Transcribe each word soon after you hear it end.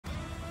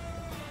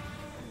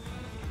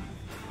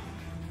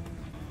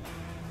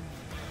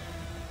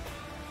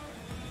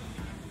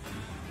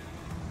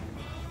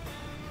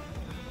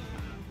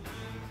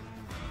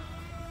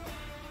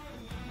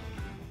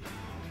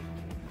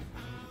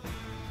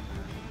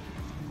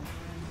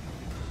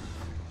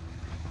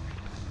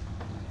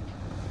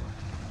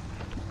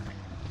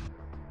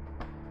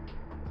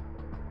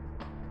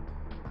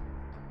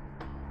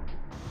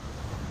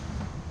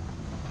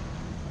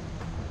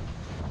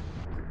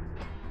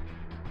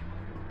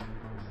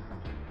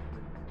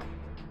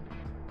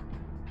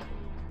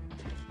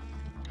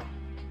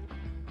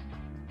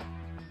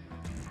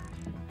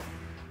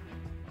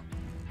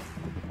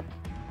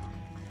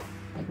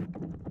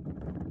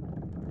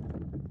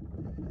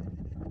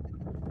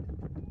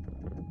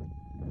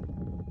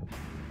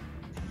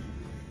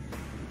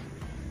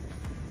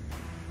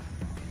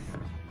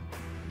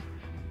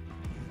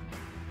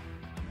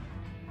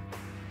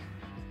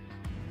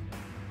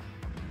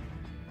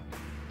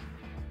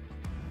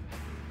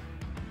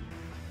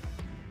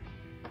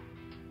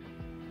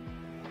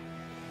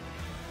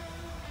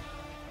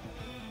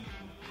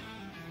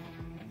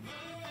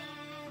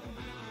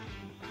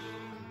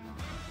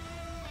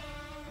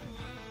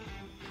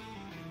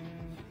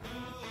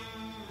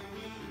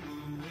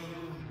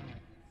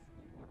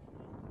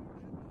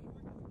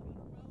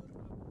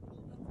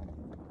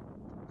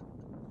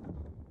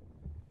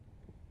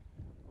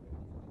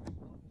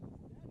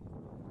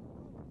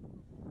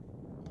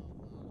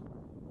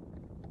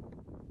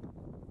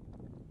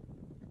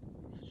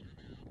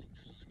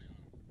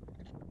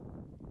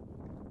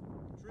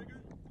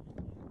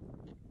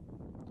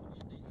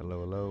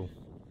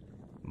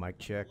Mic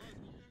check.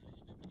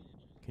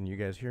 Can you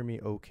guys hear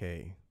me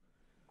okay?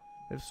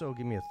 If so,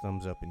 give me a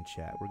thumbs up in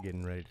chat. We're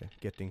getting ready to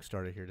get things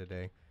started here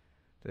today.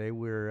 Today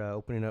we're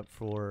opening up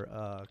for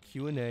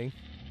Q&A.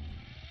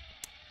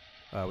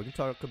 We can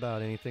talk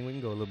about anything. We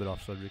can go a little bit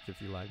off subject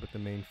if you like, but the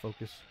main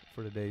focus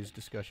for today's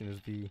discussion is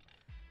the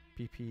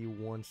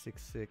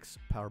PP-166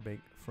 Power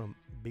Bank from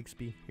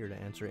Bixpy. Here to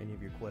answer any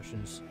of your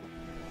questions.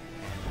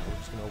 We're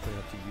just going to open it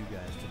up to you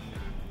guys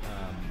today.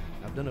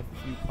 I've done a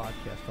few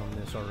podcasts on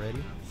this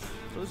already,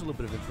 so there's a little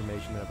bit of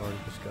information that I've already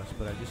discussed,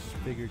 but I just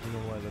figured, you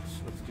know what,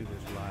 let's do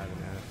this live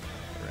and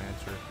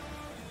answer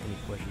any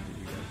questions that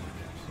you guys might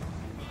have. So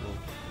we'll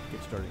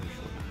get started here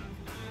shortly.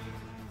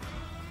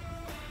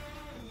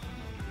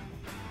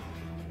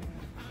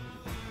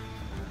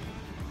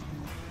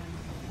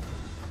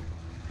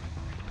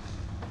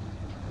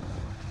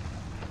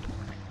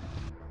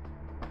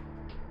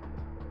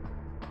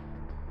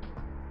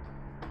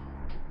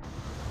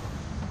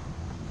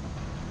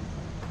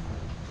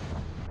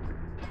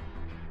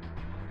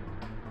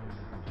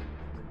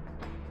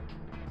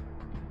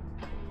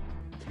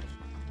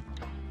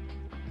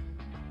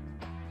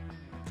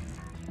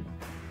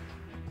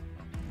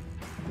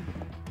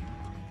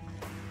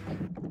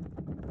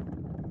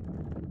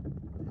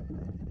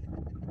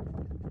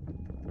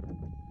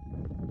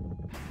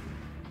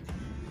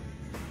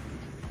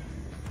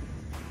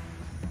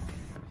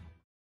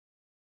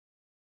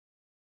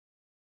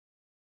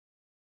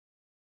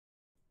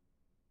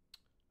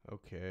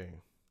 Okay,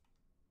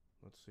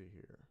 let's see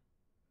here.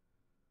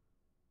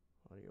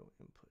 Audio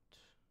input.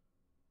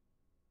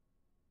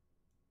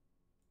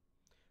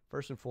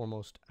 First and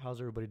foremost, how's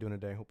everybody doing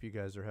today? Hope you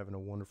guys are having a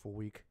wonderful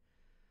week.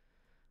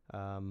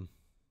 Audio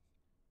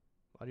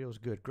is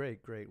good. Great.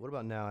 What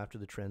about now after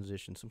the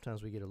transition?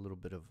 Sometimes we get a little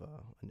bit of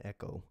an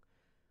echo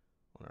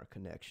on our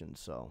connection.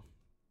 So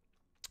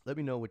let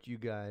me know what you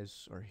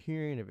guys are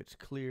hearing, if it's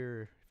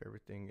clear, if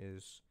everything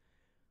is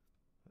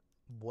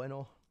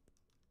bueno.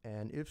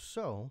 And if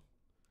so,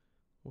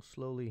 we'll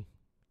slowly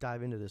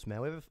dive into this, man.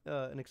 We have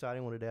an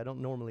exciting one today. I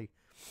don't normally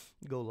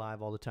go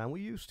live all the time.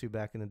 We used to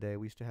back in the day.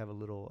 We used to have a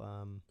little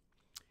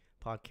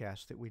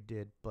podcast that we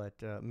did.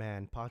 But,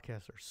 man,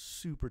 podcasts are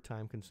super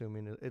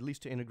time-consuming, at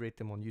least to integrate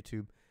them on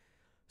YouTube.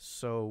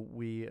 So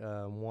we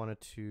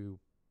wanted to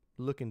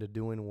look into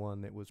doing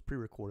one that was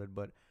pre-recorded.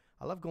 But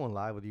I love going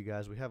live with you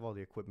guys. We have all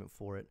the equipment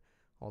for it,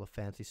 all the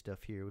fancy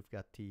stuff here. We've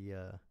got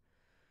the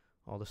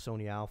all the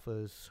Sony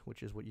Alphas,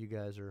 which is what you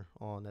guys are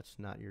on. That's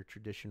not your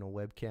traditional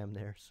webcam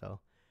there. So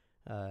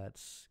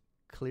it's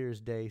clear as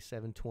day,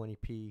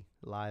 720p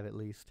live at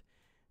least.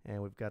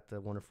 And we've got the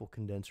wonderful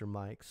condenser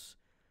mics,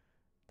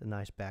 the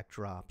nice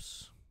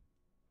backdrops.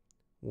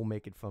 We'll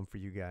make it fun for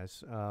you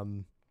guys.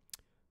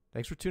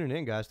 Thanks for tuning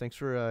in, guys. Thanks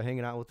for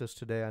hanging out with us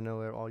today. I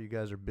know all you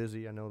guys are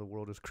busy. I know the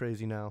world is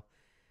crazy now.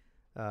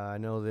 I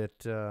know that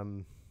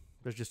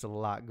there's just a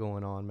lot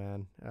going on,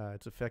 man.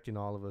 It's affecting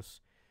all of us.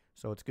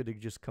 So it's good to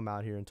just come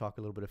out here and talk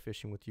a little bit of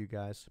fishing with you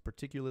guys,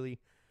 particularly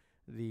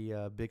the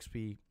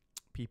Bixpy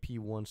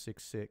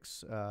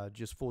PP-166.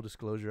 Just full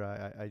disclosure,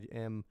 I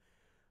am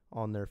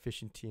on their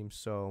fishing team,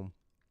 so,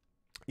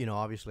 you know,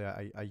 obviously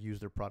I use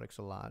their products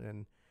a lot.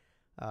 And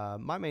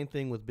my main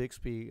thing with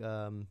Bixpy,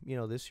 you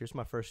know, this year's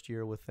my first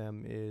year with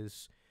them,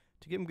 is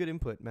to give them good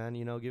input, man.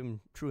 You know, give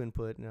them true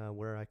input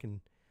where I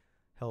can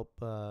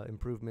help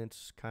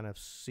improvements, kind of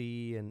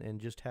see and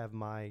just have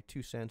my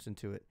 2 cents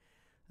into it.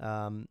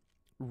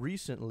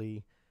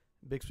 Recently,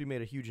 Bixpy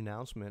made a huge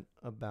announcement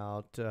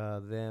about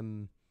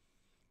them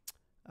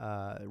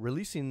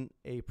releasing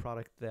a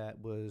product that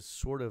was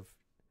sort of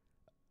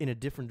in a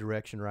different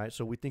direction, right?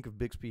 So we think of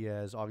Bixpy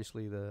as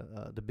obviously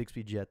the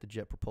Bixpy Jet, the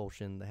jet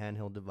propulsion, the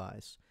handheld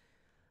device,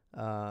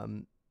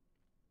 and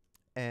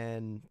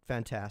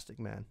fantastic,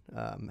 man.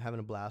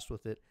 Having a blast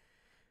with it.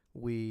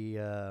 We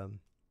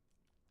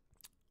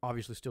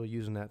obviously still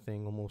using that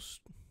thing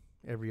almost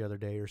every other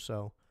day or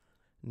so.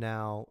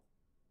 Now,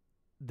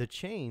 the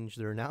change,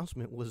 their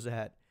announcement was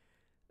that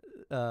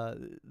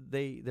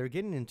they're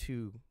getting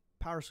into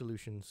power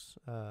solutions,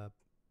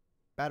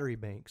 battery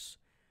banks.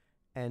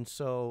 And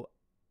so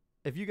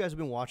if you guys have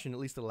been watching at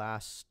least the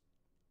last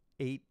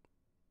 8,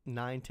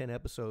 9, 10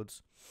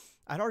 episodes,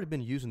 I'd already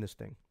been using this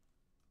thing,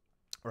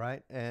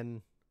 right?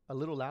 And a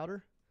little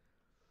louder.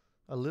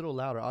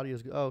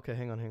 Audio's good. Oh, okay,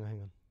 hang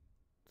on.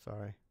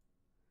 Sorry.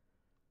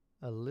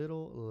 A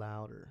little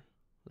louder.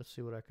 Let's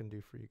see what I can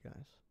do for you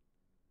guys.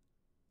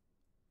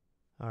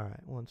 All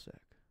right, one sec.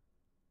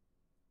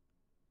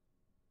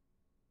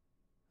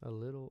 A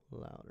little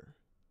louder.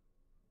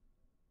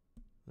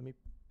 Let me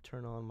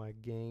turn on my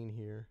gain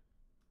here.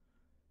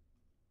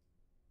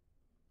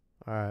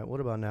 All right,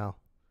 what about now?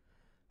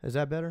 Is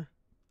that better?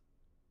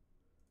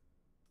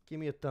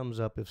 Give me a thumbs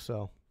up if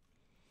so.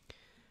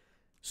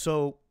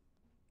 So,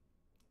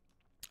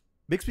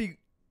 Bixpy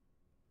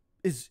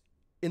is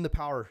in the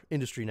power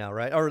industry now,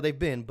 right? Or they've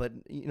been, but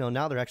you know,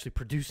 now they're actually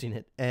producing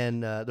it,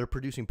 and they're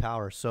producing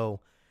power. So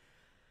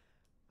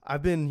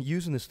I've been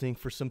using this thing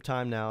for some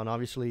time now, and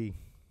obviously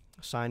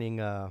signing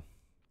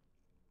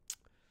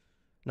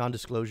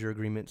non-disclosure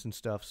agreements and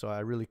stuff, so I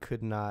really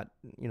could not,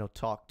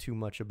 talk too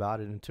much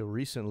about it until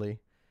recently.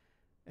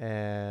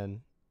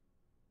 And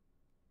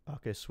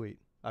okay, sweet.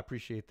 I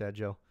appreciate that,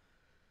 Joe.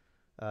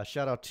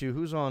 Shout out to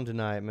who's on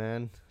tonight,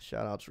 man.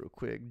 Shout outs real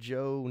quick.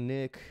 Joe,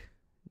 Nick,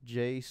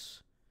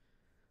 Jace.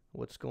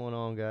 What's going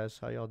on, guys?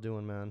 How y'all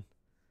doing, man?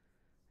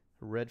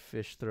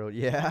 Redfish throat.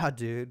 Yeah,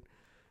 dude.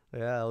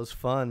 Yeah, it was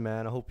fun,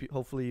 man.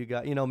 Hopefully you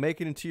got, make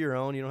it into your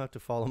own. You don't have to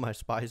follow my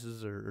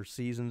spices or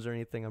seasons or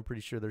anything. I'm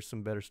pretty sure there's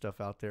some better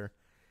stuff out there.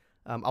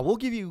 I will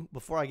give you,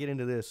 before I get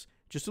into this,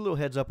 just a little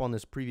heads up on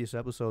this previous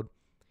episode.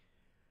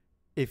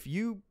 If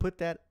you put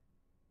that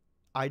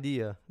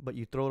idea, but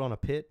you throw it on a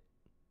pit,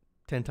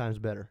 10 times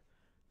better.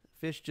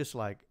 Fish just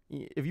like,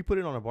 if you put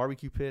it on a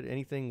barbecue pit,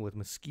 anything with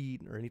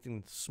mesquite or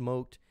anything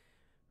smoked,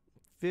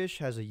 fish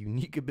has a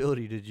unique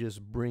ability to just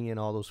bring in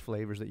all those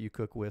flavors that you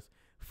cook with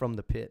from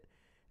the pit.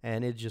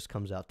 And it just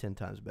comes out 10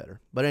 times better.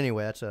 But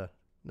anyway, that's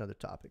another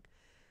topic.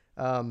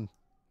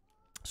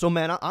 So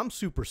man, I'm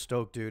super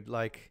stoked, dude.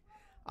 Like,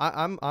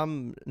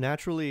 I'm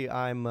naturally,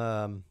 I'm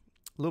a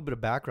little bit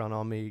of background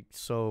on me.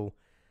 So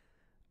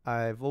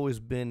I've always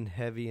been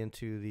heavy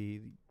into the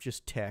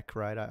just tech,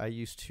 right? I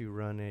used to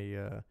run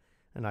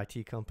an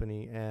IT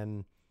company,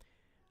 and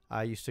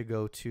I used to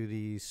go to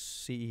these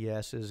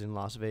CESs in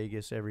Las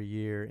Vegas every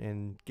year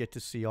and get to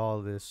see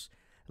all this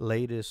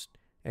latest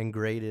and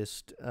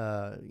greatest,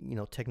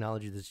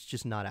 technology that's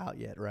just not out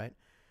yet, right?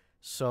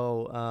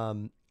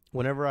 So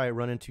whenever I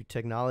run into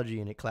technology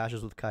and it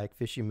clashes with kayak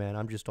fishing, man,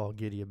 I'm just all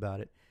giddy about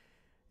it.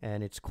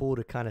 And it's cool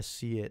to kind of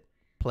see it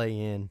play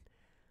in.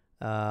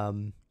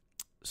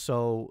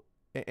 So,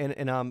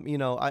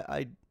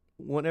 I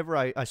whenever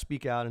I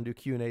speak out and do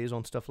Q&As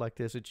on stuff like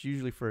this, it's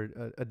usually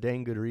for a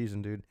dang good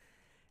reason, dude.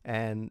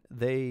 And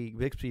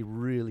Bixpy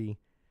really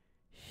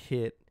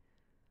hit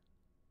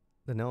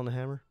the nail on the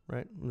hammer,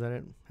 right? Is that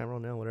it? Hammer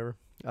on nail, whatever.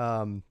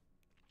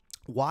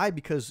 Why?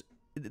 Because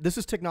this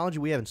is technology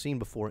we haven't seen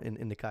before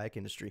in the kayak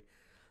industry.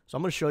 So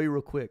I'm going to show you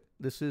real quick.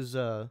 This is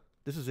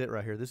it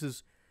right here. This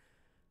is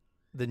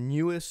the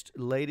newest,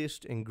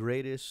 latest, and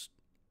greatest.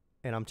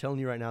 And I'm telling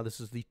you right now, this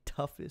is the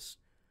toughest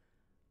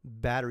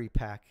battery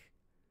pack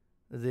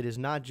that is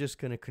not just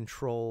going to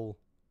control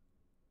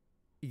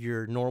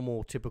your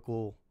normal,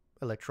 typical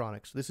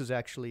electronics. This is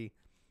actually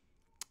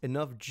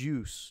enough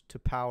juice to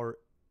power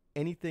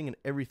anything and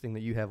everything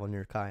that you have on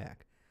your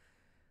kayak.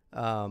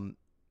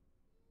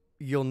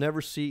 You'll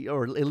never see,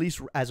 or at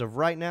least as of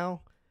right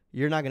now,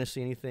 you're not going to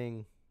see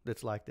anything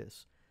that's like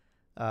this.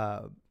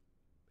 And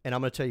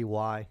I'm going to tell you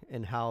why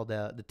and how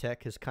the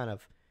tech has kind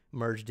of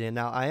merged in.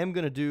 Now, I am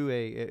going to do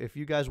if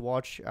you guys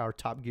watch our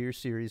Top Gear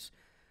series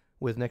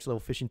with Next Level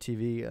Fishing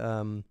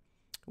TV,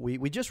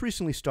 we just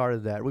recently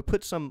started that. We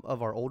put some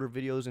of our older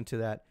videos into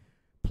that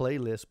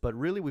playlist, but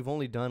really we've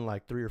only done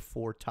like 3 or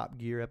 4 Top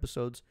Gear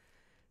episodes.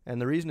 And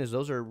the reason is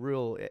those are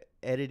real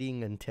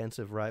editing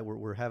intensive, right?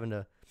 We're having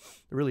to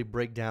really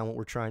break down what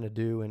we're trying to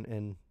do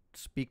and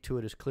speak to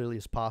it as clearly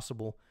as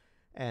possible.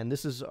 And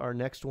this is our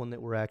next one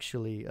that we're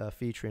actually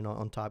featuring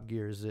on Top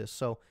Gear is this.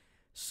 So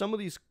some of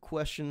these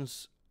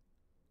questions,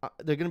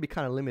 they're going to be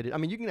kind of limited. I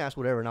mean, you can ask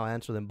whatever and I'll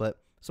answer them,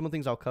 but some of the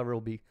things I'll cover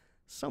will be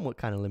somewhat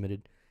kind of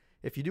limited.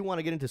 If you do want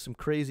to get into some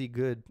crazy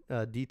good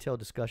detailed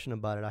discussion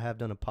about it, I have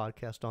done a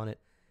podcast on it.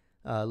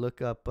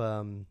 Look up,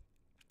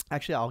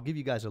 actually, I'll give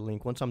you guys a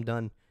link once I'm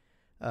done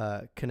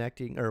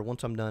connecting, or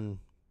once I'm done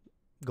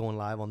going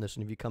live on this.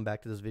 And if you come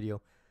back to this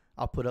video,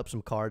 I'll put up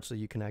some cards so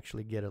you can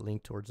actually get a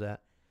link towards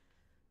that.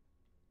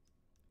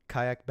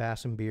 Kayak,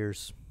 Bass, and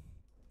Beers,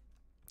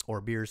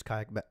 or Beers,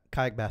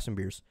 Kayak, Bass, and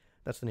Beers.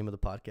 That's the name of the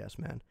podcast,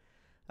 man.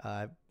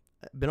 I've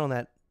been on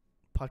that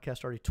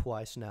podcast already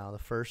twice now. The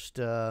first,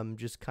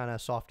 just kind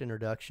of soft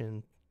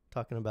introduction,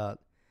 talking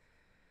about,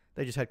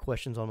 they just had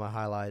questions on my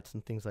highlights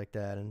and things like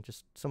that, and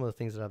just some of the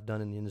things that I've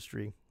done in the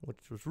industry, which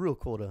was real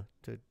cool to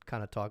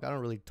kind of talk. I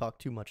don't really talk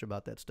too much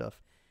about that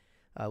stuff.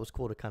 It was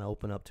cool to kind of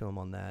open up to him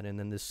on that. And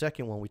then the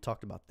second one, we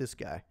talked about this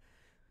guy,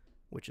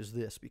 which is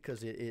this,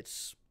 because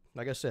it's,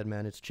 like I said,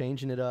 man, it's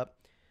changing it up.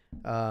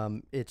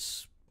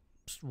 It's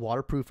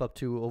waterproof up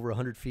to over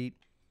 100 feet.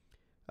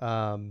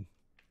 And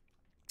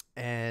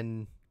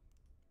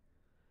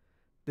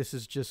this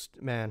is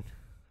just, man,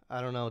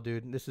 I don't know,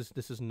 dude. This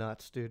is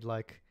nuts, dude.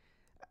 Like,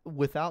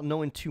 without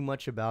knowing too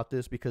much about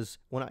this, because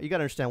you got to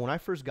understand, when I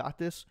first got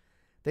this,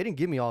 they didn't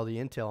give me all the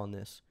intel on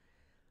this.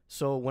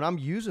 So when I'm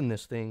using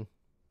this thing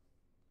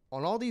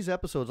on all these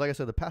episodes, like I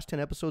said, the past 10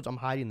 episodes, I'm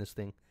hiding this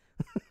thing.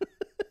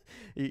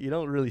 You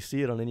don't really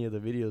see it on any of the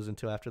videos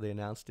until after they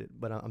announced it,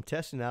 but I'm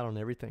testing it out on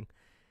everything.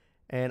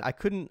 And I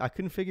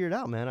couldn't figure it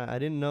out, man. I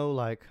didn't know,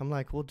 like, I'm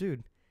like, well,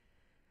 dude,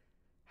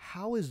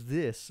 how is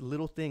this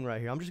little thing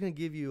right here? I'm just going to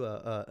give you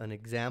an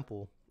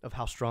example of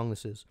how strong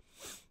this is.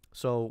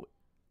 So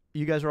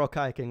you guys are all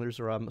kayak anglers,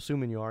 or I'm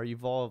assuming you are.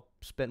 You've all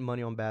spent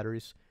money on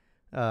batteries,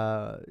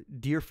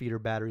 deer feeder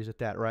batteries at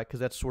that, right? Because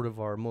that's sort of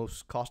our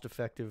most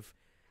cost-effective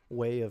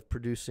way of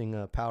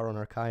producing power on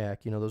our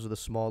kayak. You know, those are the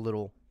small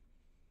little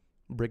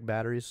brick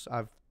batteries.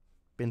 I've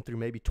been through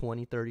maybe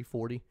 20, 30,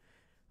 40.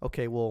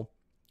 Okay, well,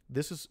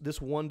 this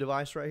one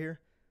device right here,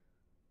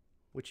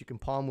 which you can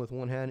palm with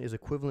one hand, is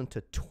equivalent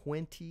to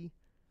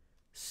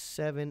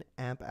 27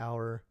 amp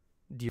hour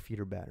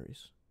feeder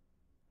batteries.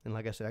 And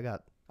like I said, I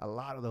got a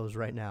lot of those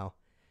right now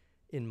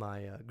in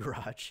my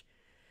garage.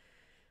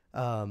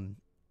 And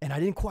I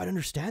didn't quite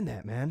understand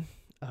that, man.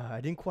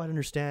 I didn't quite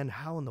understand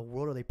how in the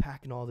world are they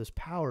packing all this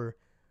power.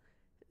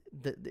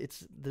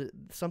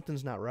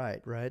 Something's not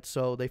right, right?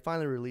 So they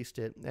finally released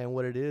it, and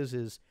what it is,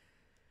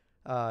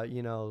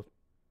 you know,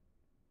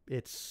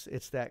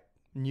 it's that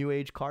new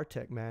age car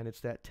tech, man.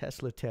 It's that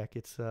Tesla tech.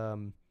 It's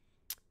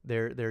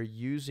they're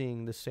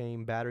using the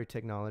same battery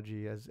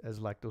technology as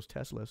like those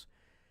Teslas,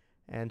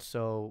 and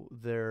so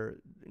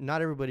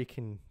not everybody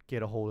can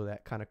get a hold of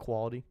that kind of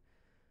quality.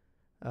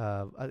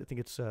 I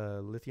think it's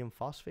lithium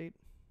phosphate,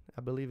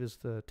 I believe is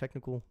the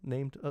technical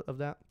name of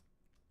that.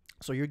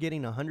 So you're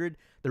getting 100.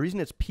 The reason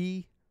it's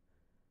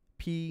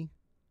PP-166,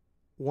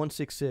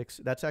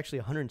 that's actually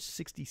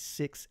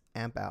 166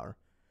 amp hour.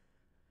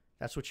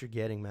 That's what you're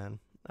getting, man.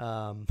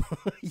 So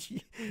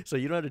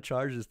you don't have to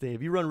charge this thing.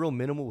 If you run real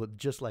minimal with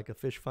just like a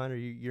fish finder,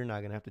 you're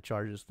not going to have to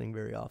charge this thing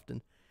very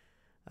often.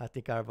 I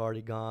think I've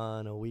already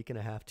gone a week and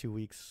a half, 2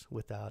 weeks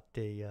without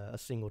a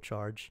single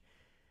charge,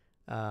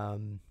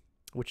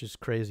 which is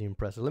crazy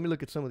impressive. Let me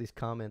look at some of these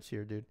comments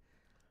here, dude.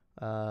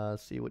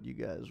 See what you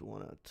guys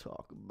want to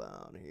talk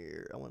about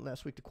here. I went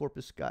last week to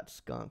Corpus, got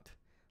skunked.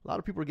 A lot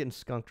of people are getting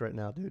skunked right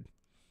now, dude.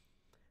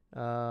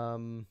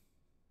 Been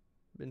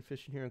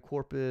fishing here in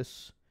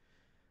Corpus.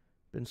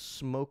 Been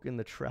smoking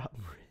the trout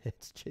and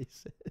reds, Jay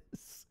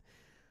says.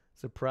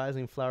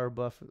 Surprising Flower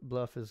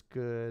Bluff is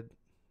good.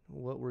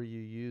 What were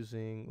you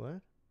using?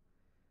 What?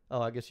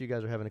 Oh, I guess you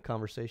guys are having a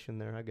conversation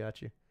there. I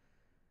got you.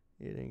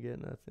 You didn't get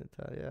nothing.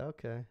 Yeah,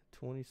 okay.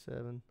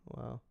 27.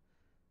 Wow.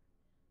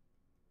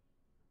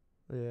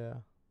 Yeah.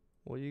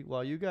 Well,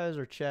 while you guys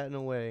are chatting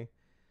away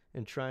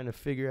and trying to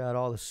figure out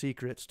all the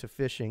secrets to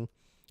fishing,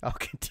 I'll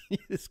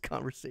continue this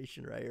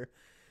conversation right here.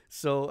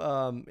 So,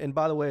 and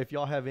by the way, if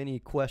y'all have any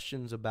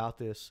questions about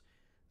this,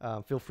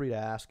 feel free to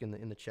ask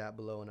in the chat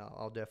below, and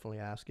I'll definitely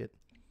ask it,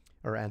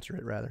 or answer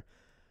it rather.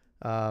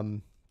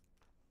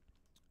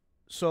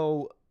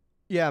 So,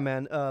 yeah,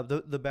 man,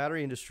 the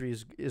battery industry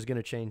is going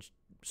to change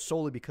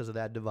solely because of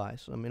that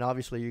device. I mean,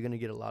 obviously, you're going to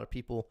get a lot of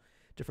people,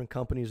 different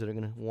companies that are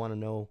going to want to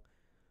know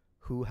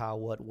who, how,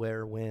 what,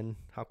 where, when.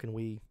 How can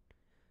we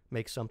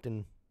make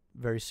something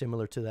very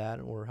similar to that,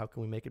 or how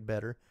can we make it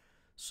better?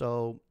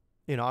 So,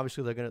 you know,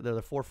 obviously they're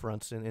the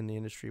forefronts in the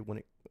industry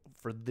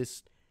for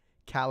this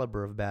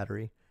caliber of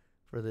battery,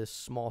 for this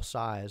small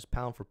size,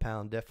 pound for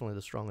pound, definitely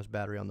the strongest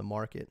battery on the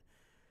market.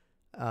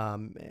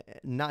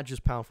 Not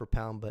just pound for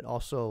pound, but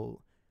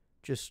also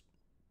just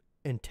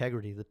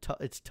integrity.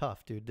 It's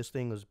tough, dude. This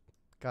thing has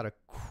got a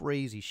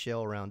crazy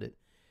shell around it,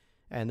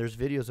 and there's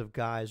videos of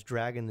guys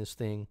dragging this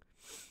thing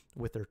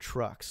with their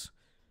trucks,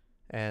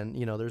 and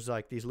you know, there's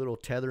like these little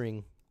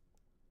tethering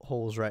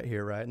holes right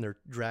here, right, and they're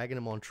dragging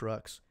them on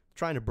trucks,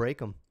 trying to break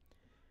them,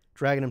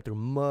 dragging them through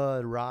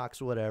mud,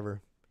 rocks,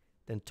 whatever,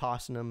 then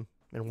tossing them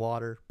in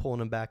water, pulling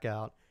them back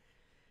out,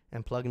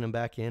 and plugging them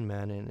back in,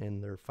 man,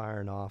 and they're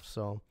firing off.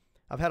 So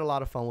I've had a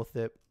lot of fun with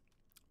it.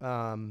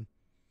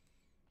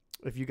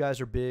 If you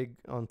guys are big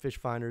on fish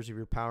finders, if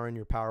you're powering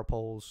your power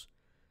poles,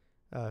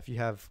 if you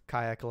have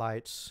kayak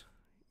lights,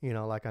 you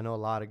know, like I know a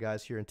lot of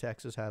guys here in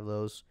Texas have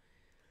those.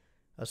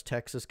 Us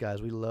Texas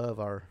guys, we love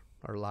our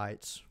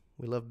lights.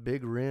 We love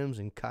big rims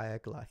and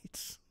kayak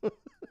lights.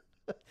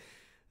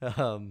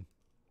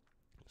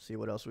 See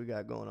what else we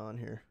got going on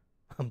here.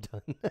 I'm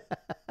done.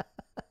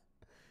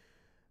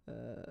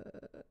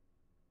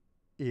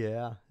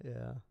 Yeah.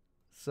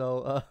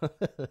 So,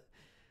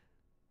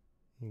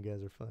 you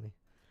guys are funny.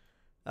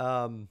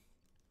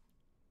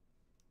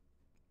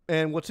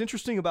 And what's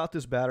interesting about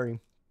this battery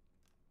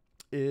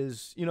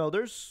is, you know,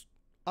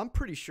 I'm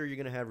pretty sure you're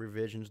going to have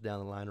revisions down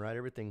the line, right?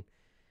 Everything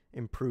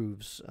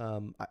improves.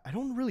 I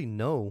don't really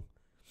know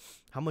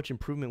how much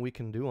improvement we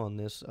can do on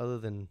this other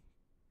than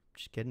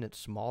just getting it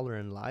smaller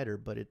and lighter,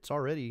 but it's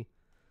already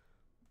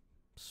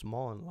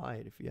small and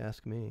light, if you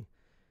ask me.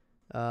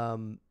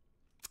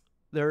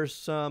 There's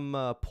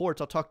some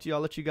ports. I'll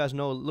let you guys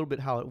know a little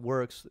bit how it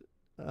works.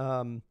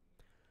 The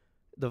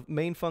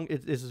main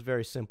this is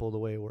very simple the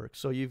way it works.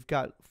 So you've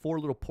got 4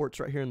 little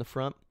ports right here in the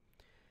front.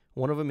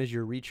 One of them is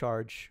your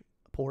recharge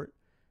port,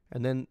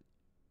 and then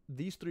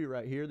these 3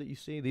 right here that you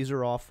see, these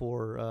are all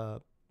for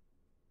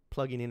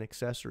plugging in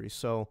accessories.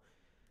 So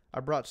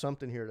I brought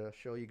something here to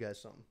show you guys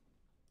something.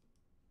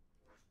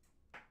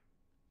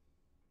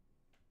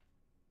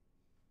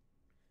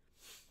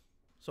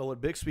 So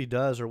what Bixpy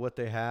does, or what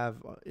they have,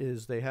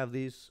 is they have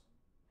these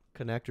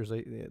connectors.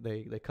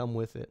 They come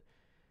with it,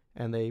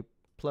 and they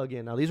plug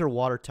in. Now these are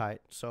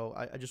watertight, so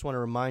I just want to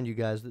remind you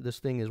guys that this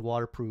thing is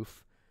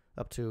waterproof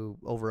up to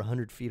over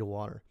 100 feet of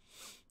water,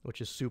 which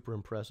is super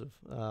impressive.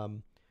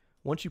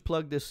 Once you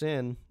plug this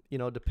in, you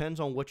know, it depends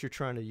on what you're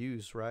trying to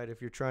use, right?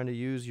 If you're trying to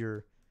use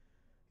your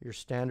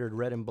standard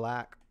red and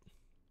black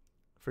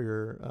for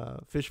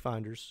your fish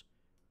finders,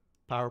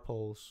 power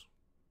poles,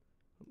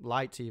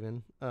 lights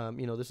even,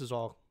 you know, this is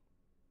all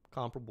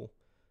comparable.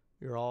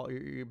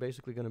 You're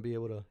basically going to be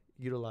able to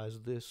utilize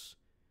this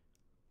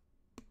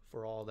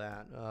for all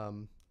that.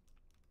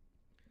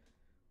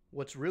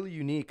 What's really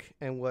unique,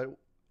 and what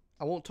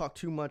I won't talk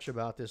too much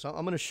about this. I'm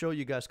going to show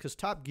you guys, because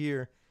Top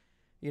Gear,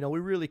 we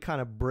really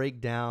kind of break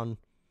down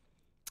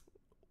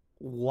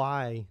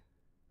why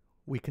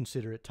we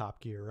consider it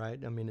Top Gear, right?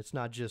 I mean, it's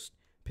not just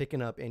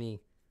picking up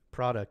any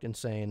product and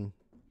saying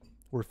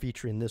we're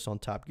featuring this on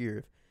Top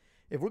Gear.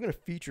 If we're going to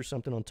feature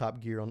something on Top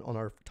Gear, on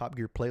our Top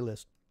Gear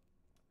playlist,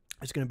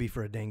 it's going to be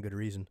for a dang good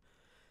reason.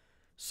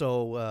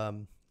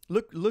 So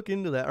look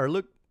into that,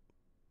 or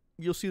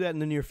you'll see that in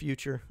the near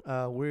future.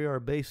 We are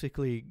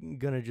basically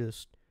going to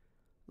just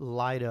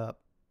light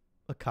up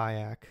a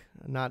kayak.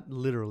 Not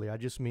literally, I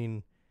just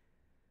mean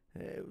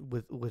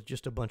with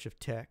just a bunch of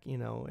tech,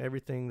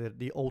 everything that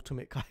the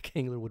ultimate kayak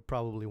angler would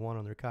probably want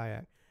on their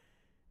kayak,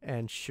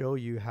 and show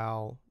you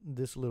how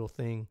this little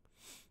thing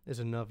is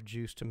enough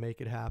juice to make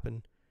it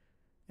happen.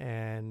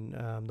 And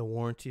the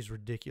warranty is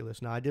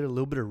ridiculous. Now, I did a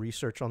little bit of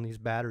research on these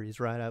batteries,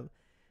 right?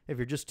 If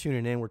you're just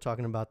tuning in, we're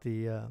talking about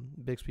the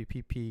Bixpy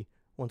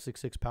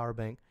PP-166 Power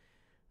Bank,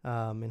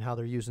 and how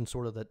they're using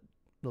sort of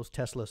those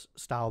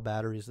Tesla-style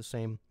batteries, the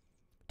same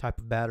type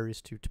of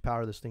batteries to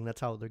power this thing.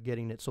 That's how they're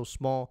getting it so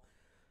small.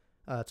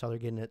 That's how they're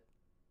getting it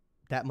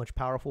that much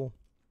powerful.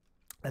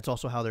 That's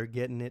also how they're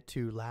getting it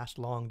to last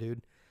long,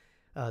 dude.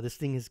 This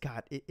thing has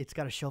got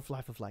a shelf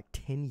life of like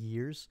 10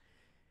 years,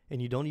 and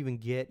you don't even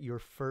get your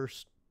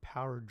first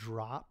power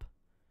drop.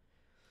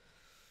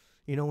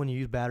 When you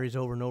use batteries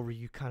over and over,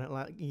 you kind of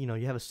like, you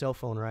have a cell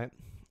phone, right?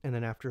 And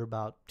then after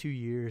about 2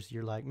 years,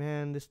 you're like,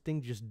 man, this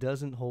thing just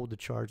doesn't hold the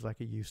charge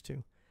like it used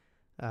to.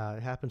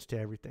 It happens to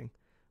everything.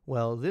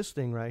 Well, this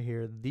thing right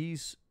here,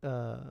 these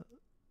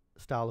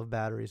style of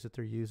batteries that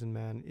they're using,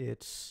 man,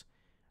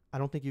 I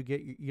don't think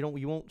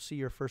you won't see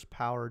your first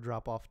power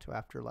drop off to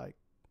after like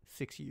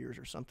 6 years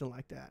or something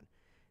like that.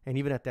 And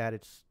even at that,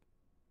 it's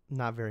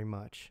not very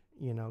much,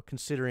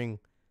 considering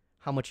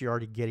how much you're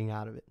already getting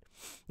out of it.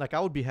 Like, I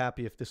would be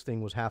happy if this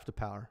thing was half the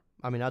power.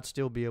 I mean, I'd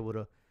still be able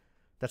to,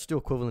 that's still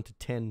equivalent to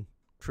 10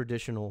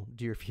 traditional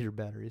deer feeder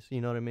batteries.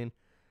 You know what I mean?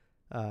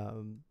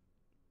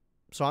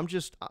 So I'm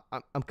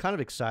kind of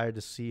excited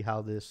to see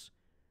how this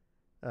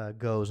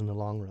goes in the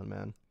long run,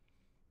 man.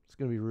 It's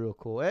going to be real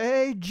cool.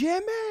 Hey,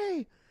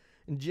 Jimmy!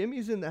 And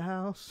Jimmy's in the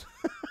house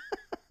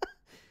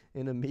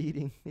in a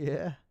meeting.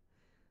 Yeah.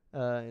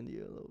 And a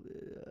little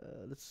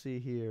bit, let's see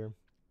here.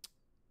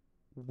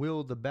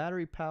 Will the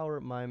battery power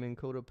my Minn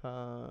Kota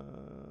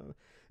power?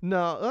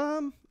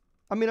 No.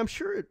 I mean, I'm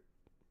sure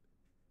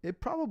it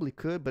probably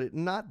could, but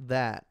not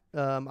that.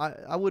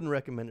 I wouldn't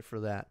recommend it for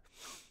that.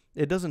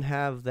 It doesn't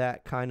have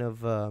that kind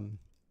of. I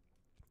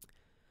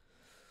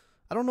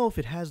don't know if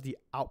it has the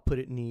output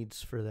it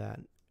needs for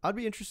that. I'd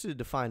be interested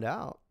to find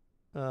out.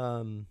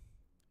 Cause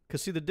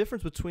see, the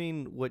difference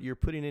between what you're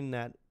putting in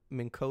that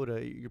Minn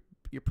Kota,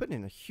 you're putting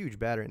in a huge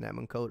battery in that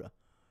Minn Kota.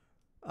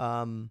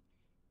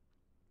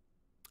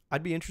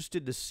 I'd be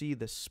interested to see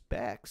the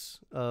specs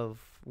of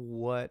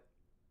what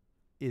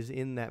is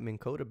in that Minn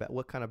Kota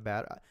what kind of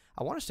battery.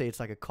 I want to say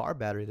it's like a car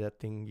battery that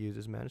thing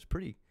uses, man. It's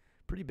pretty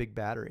big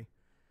battery.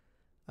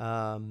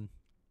 Not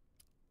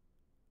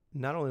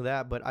only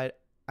that, but I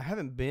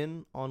haven't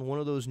been on one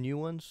of those new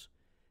ones.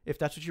 If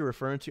that's what you're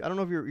referring to, I don't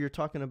know if you're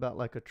talking about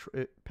like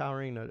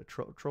powering a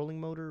trolling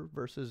motor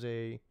versus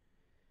a.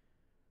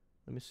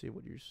 Let me see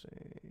what you're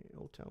saying.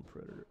 Old Town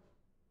Predator,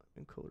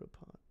 Minn Kota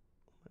pot.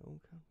 My own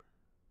camper.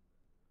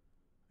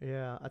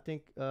 Yeah, I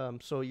think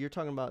so. You're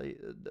talking about.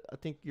 I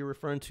think you're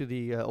referring to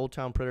the Old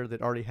Town Predator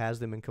that already has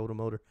the Minn Kota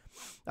motor.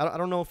 I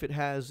don't know if it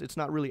has. It's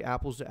not really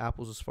apples to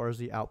apples as far as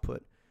the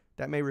output.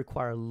 That may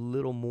require a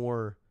little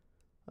more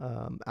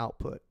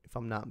output, if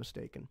I'm not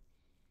mistaken.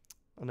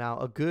 Now,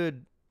 a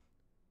good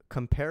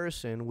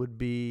comparison would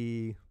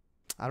be,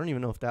 I don't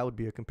even know if that would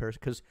be a comparison,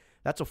 because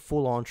that's a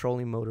full-on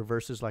trolling motor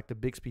versus like the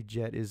Bixpy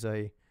Jet is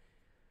a,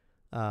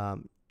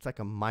 it's like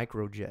a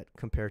micro jet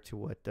compared to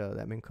what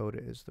that Minn Kota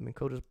is. The Minn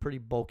Kota is pretty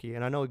bulky,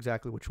 and I know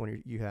exactly which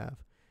one you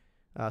have.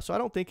 So I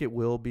don't think it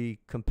will be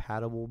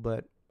compatible,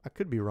 but I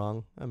could be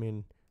wrong. I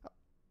mean,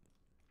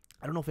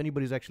 I don't know if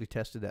anybody's actually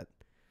tested that.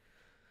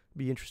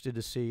 Be interested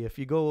to see. If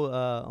you go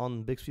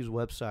on Bixpy's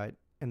website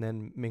and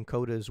then Minn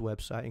Kota's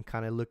website and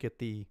kind of look at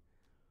the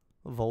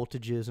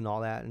voltages and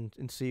all that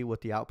and see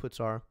what the outputs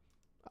are,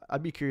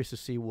 I'd be curious to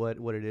see what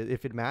it is.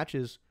 If it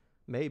matches,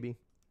 maybe.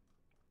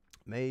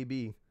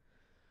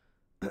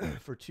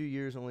 For 2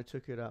 years, only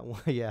took it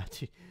out. Yeah.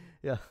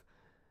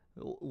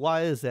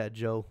 Why is that,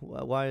 Joe?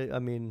 Why? I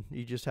mean,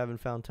 you just haven't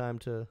found time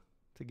to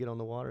get on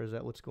the water. Is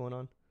that what's going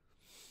on?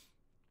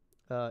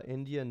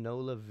 India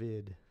Nola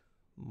Vid.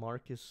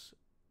 Marcus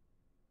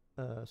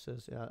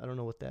says, I don't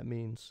know what that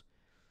means.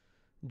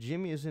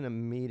 Jimmy is in a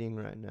meeting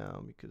right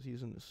now because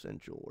he's an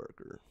essential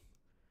worker.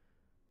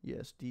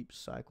 Yes, deep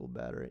cycle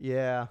battery.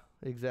 Yeah,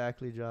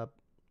 exactly, Job.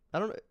 I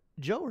don't know.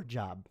 Joe or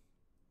Job?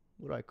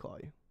 What do I call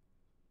you?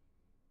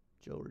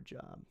 Joe or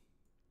Job?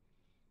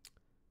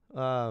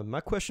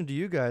 My question to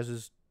you guys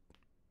is,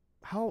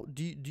 how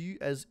do you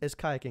as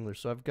kayak anglers?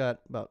 So I've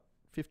got about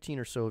 15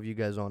 or so of you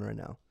guys on right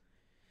now.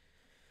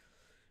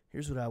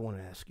 Here's what I want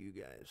to ask you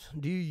guys.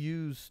 Do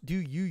you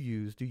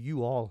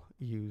all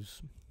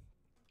use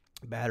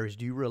batteries?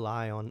 Do you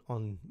rely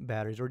on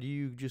batteries, or do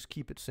you just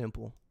keep it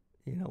simple?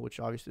 You know, which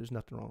obviously there's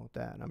nothing wrong with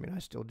that. I mean, I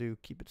still do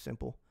keep it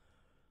simple.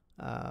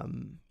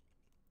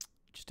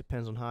 Just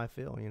depends on how I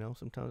feel, you know.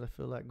 Sometimes I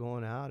feel like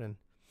going out and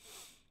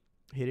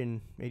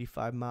hitting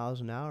 85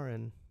 miles an hour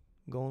and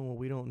going where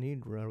we don't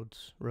need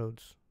roads.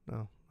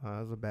 No,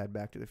 that was a bad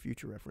Back to the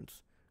Future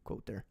reference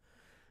quote there.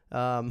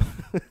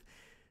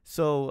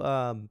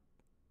 So,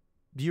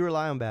 do you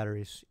rely on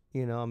batteries?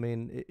 You know, I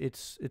mean,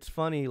 it's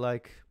funny,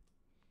 like,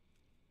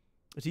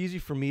 it's easy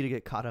for me to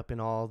get caught up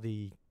in all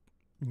the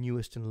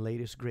newest and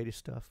latest, greatest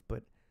stuff,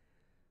 but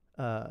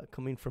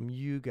coming from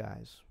you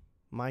guys,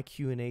 my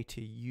Q&A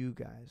to you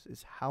guys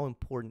is, how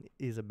important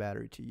is a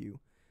battery to you?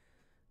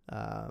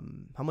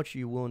 How much are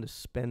you willing to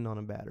spend on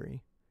a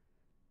battery?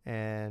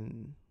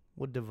 And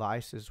what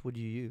devices would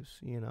you use,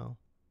 you know?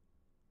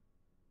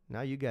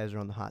 Now you guys are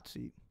on the hot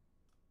seat.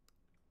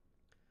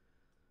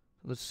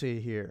 Let's see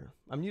here.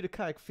 I'm new to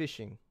kayak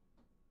fishing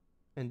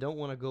and don't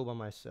want to go by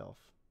myself.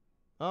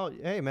 Oh,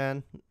 hey,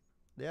 man.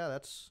 Yeah,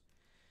 that's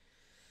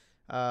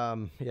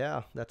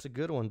a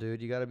good one,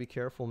 dude. You got to be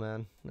careful,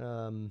 man.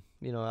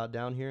 You know, out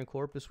down here in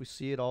Corpus, we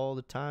see it all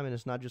the time, and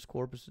it's not just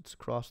Corpus, it's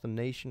across the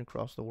nation,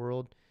 across the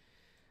world.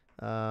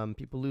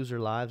 People lose their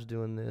lives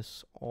doing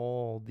this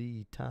all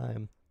the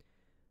time.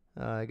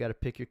 You got to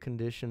pick your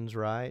conditions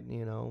right,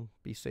 you know,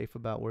 be safe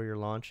about where you're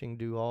launching,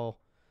 do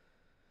all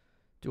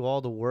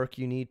the work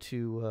you need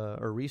to,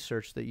 or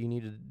research that you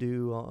need to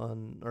do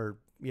on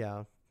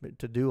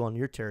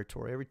your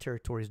territory. Every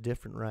territory is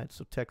different, right?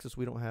 So Texas,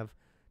 we don't have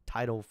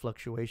tidal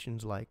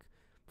fluctuations like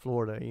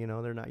Florida. You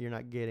know, you're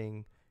not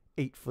getting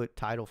 8-foot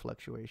tidal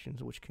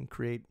fluctuations, which can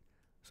create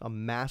a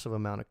massive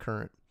amount of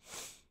current.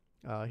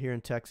 Here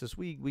in Texas,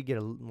 we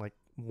get like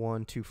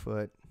 1-2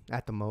 foot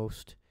at the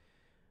most,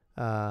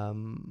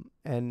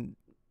 and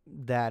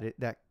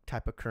that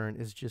type of current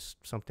is just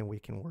something we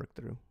can work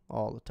through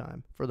all the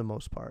time for the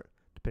most part,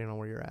 depending on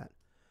where you're at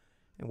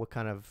and what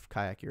kind of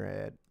kayak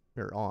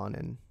you're on,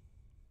 and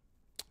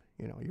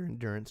you know, your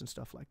endurance and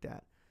stuff like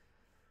that.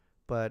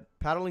 But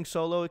paddling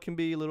solo, it can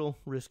be a little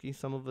risky.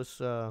 Some of us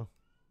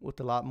with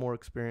a lot more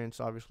experience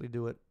obviously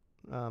do it.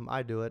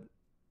 I do it,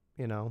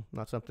 you know,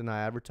 not something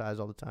I advertise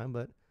all the time,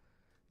 but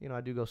you know,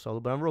 I do go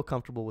solo, but I'm real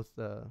comfortable with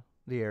the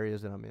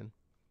areas that I'm in.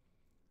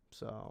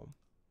 So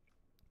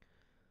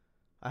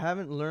I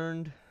haven't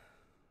learned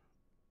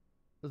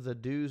the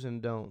do's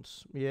and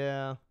don'ts.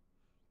 Yeah.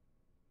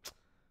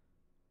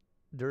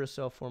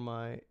 Duracell for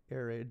my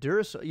aerator.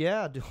 Duracell,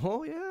 yeah.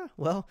 Oh, yeah.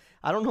 Well,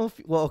 I don't know if.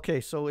 Well, okay.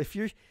 So if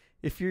you're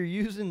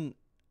using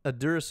a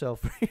Duracell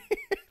for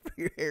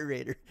your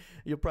aerator,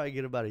 you'll probably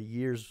get about a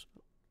year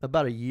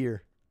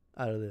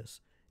out of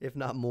this, if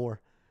not more.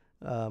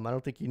 I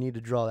don't think you need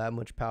to draw that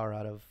much power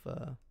out of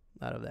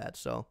that.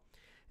 So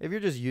if you're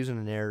just using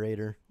an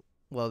aerator,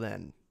 well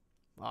then,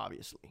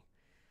 obviously,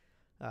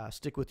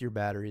 stick with your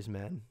batteries,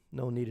 man.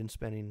 No need in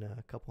spending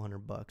a couple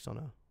 $100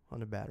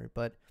 on a battery.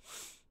 But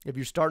if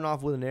you're starting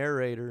off with an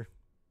aerator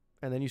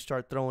and then you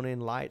start throwing in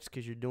lights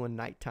because you're doing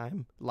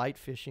nighttime light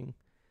fishing,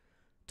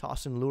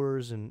 tossing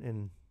lures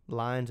and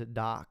lines at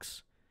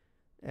docks,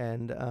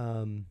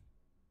 and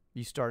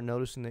you start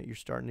noticing that you're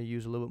starting to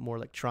use a little bit more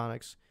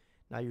electronics,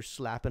 now you're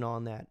slapping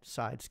on that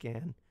side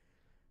scan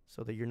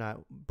so that you're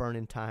not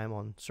burning time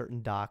on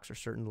certain docks or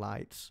certain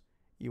lights.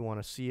 You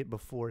want to see it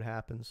before it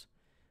happens.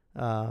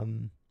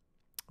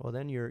 Well,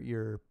 then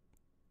your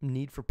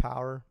need for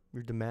power,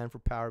 your demand for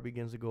power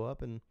begins to go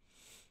up, and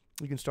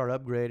you can start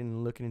upgrading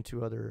and looking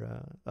into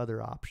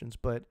other options.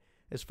 But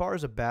as far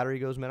as a battery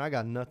goes, man, I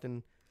got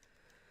nothing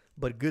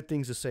but good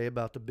things to say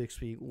about the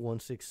Bixpy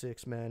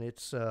 166, man.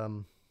 It's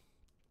I'm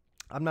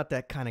not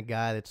that kind of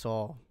guy that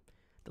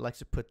likes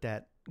to put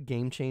that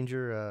game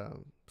changer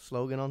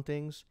slogan on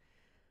things.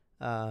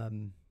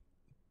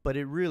 But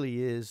it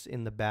really is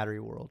in the battery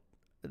world.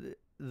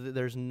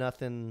 There's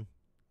nothing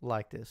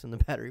like this in the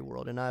battery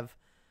world, and I've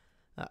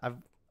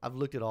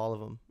looked at all of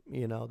them.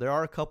 You know, there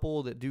are a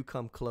couple that do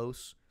come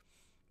close,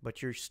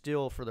 but you're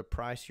still, for the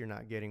price, you're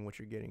not getting what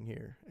you're getting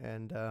here,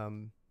 and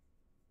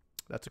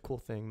that's a cool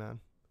thing, man.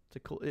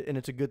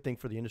 It's a good thing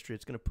for the industry.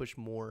 It's going to push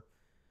more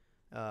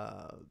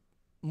and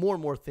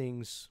more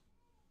things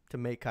to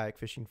make kayak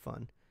fishing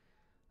fun.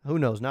 Who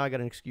knows? Now I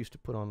got an excuse to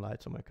put on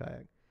lights on my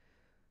kayak.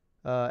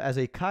 As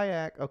a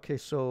kayak, okay,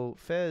 so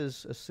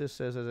Fez Assist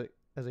says,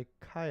 as a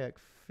kayak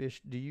fish,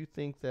 do you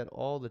think that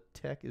all the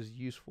tech is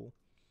useful?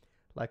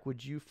 Like,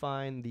 would you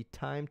find the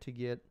time to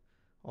get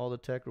all the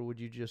tech, or would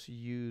you just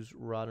use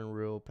rod and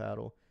reel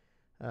paddle?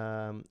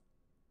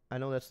 I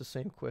know that's the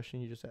same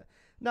question you just had.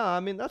 No,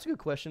 I mean, that's a good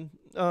question.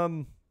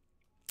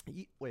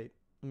 Wait,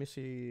 let me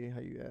see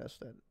how you asked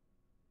that.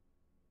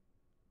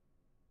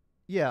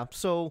 Yeah,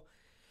 so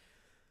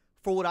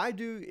for what I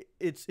do,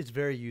 it's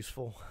very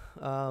useful.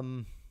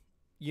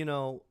 You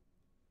know,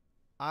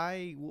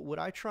 what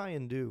I try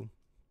and do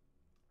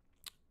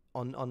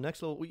on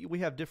Next Level, we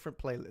have different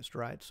playlists,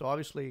 right? So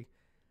obviously,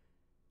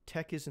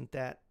 tech isn't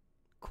that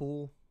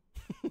cool.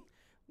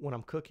 when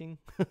I'm cooking.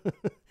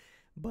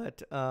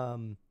 But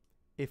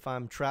if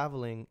I'm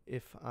traveling,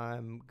 if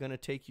I'm going to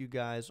take you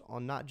guys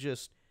on not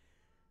just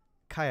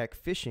kayak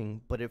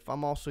fishing, but if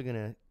I'm also going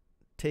to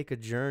take a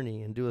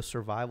journey and do a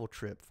survival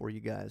trip for you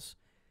guys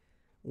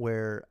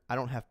where I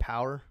don't have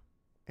power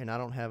and I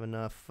don't have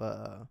enough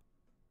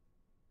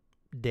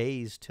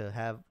days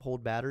to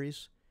hold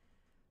batteries,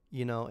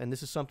 you know, and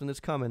this is something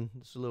that's coming.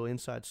 It's a little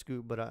inside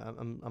scoop, but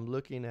I'm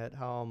looking at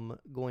how I'm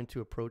going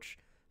to approach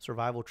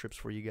survival trips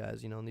for you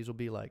guys, you know, and these will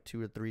be like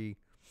 2 or 3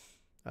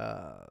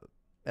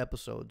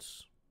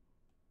 episodes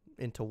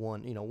into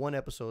one, you know, one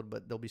episode,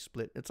 but they'll be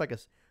split. It's like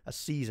a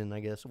season, I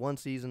guess. One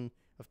season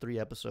of 3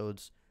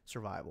 episodes,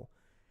 survival.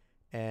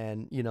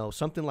 And, you know,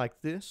 something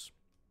like this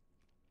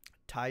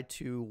tied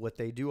to what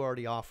they do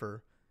already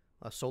offer,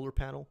 a solar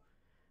panel,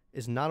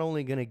 is not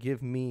only going to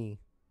give me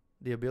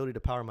the ability to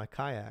power my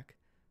kayak,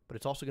 but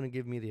it's also going to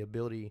give me the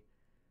ability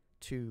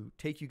to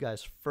take you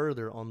guys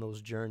further on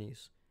those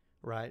journeys,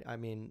 right? I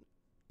mean,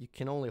 you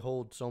can only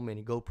hold so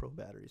many GoPro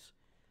batteries.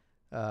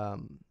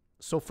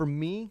 So for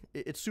me,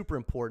 it's super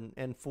important,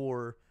 and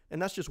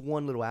that's just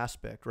one little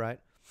aspect, right?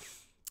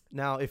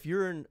 Now, if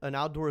you're an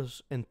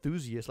outdoors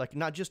enthusiast, like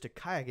not just a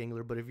kayak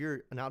angler, but if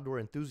you're an outdoor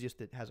enthusiast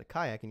that has a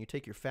kayak and you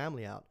take your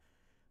family out,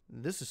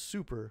 this is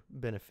super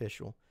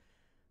beneficial.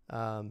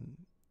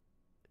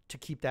 To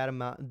keep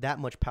that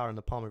much power in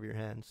the palm of your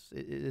hands,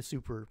 it is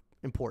super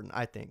important,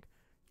 I think.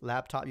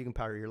 Laptop, you can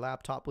power your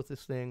laptop with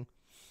this thing.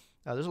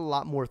 There's a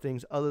lot more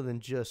things other than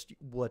just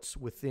what's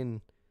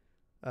within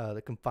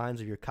the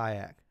confines of your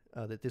kayak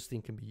that this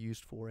thing can be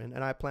used for,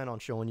 and I plan on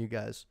showing you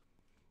guys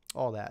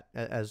all that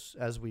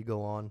as we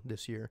go on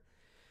this year.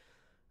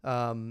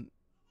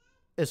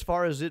 As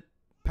far as it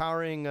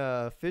powering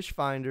fish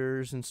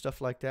finders and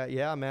stuff like that,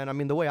 yeah, man. I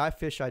mean, the way I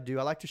fish, I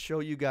like to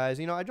show you guys.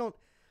 You know, I don't.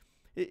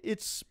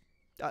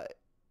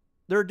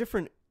 There are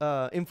different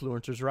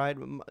influencers, right?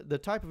 The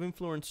type of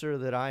influencer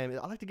that I am,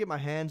 I like to get my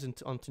hands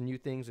onto new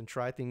things and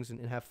try things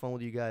and have fun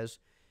with you guys.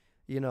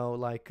 You know,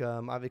 like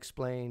I've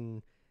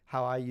explained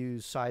how I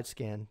use side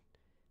scan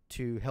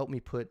to help me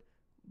put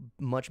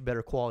much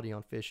better quality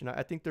on fish. And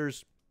I think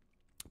there's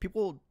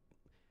people,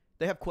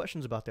 they have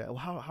questions about that. Well,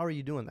 how are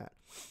you doing that?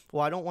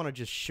 Well, I don't want to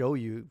just show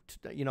you,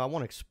 you know, I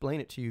want to explain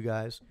it to you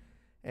guys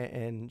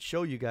and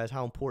show you guys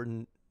how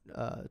important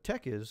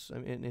tech is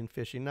in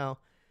fishing. Now,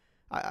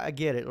 I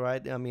get it,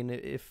 right? I mean,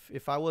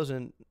 if I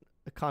wasn't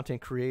a content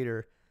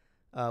creator,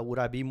 would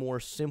I be more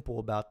simple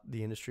about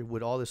the industry?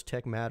 Would all this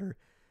tech matter?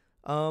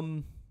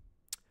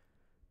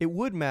 It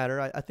would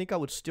matter. I think I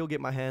would still get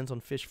my hands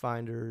on fish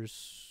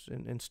finders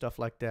and stuff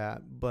like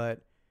that,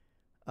 but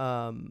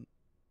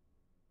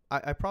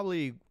I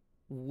probably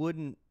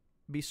wouldn't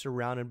be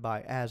surrounded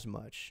by as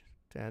much,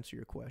 to answer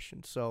your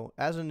question. So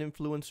as an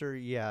influencer,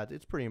 yeah,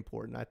 it's pretty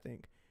important, I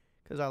think,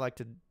 because I like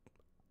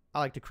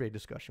to create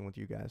discussion with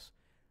you guys.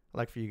 I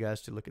like for you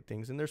guys to look at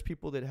things, and there's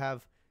people that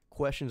have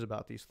questions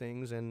about these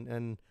things,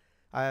 and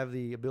I have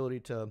the ability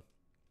to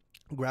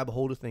grab a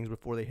hold of things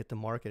before they hit the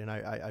market, and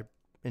I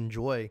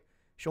enjoy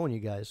showing you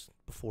guys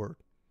before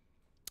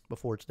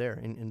it's there,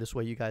 and this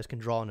way you guys can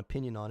draw an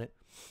opinion on it,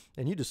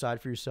 and you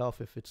decide for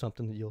yourself if it's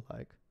something that you'll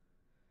like.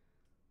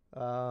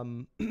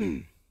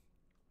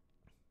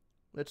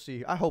 Let's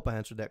see. I hope I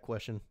answered that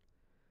question.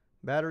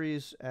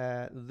 Batteries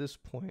at this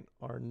point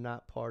are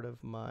not part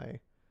of my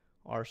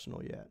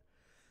arsenal yet.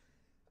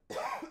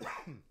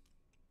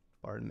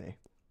 Pardon me.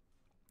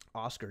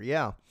 Oscar,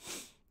 yeah.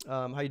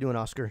 How you doing,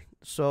 Oscar?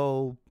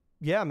 So,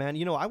 yeah, man,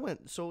 you know,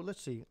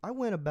 let's see. I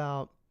went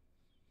about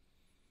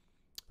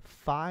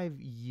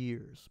 5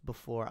 years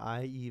before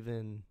I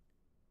even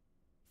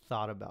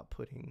thought about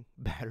putting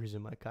batteries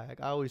in my kayak.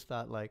 I always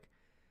thought, like,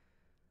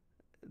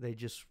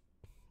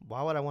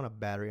 why would I want a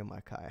battery in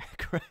my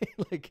kayak, right?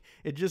 Like,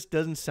 it just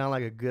doesn't sound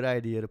like a good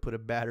idea to put a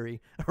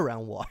battery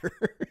around water,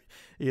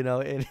 you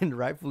know, and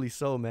rightfully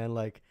so, man.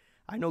 Like,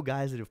 I know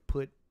guys that have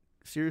put,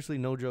 seriously,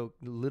 no joke,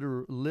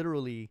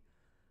 literally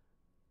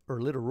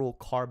literal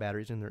car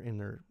batteries in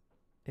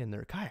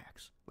their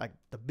kayaks, like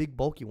the big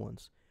bulky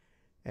ones.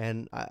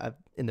 And I've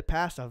in the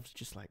past, I was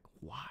just like,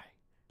 why?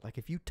 Like,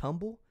 if you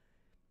tumble,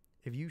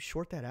 if you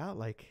short that out,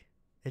 like,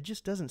 it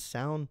just doesn't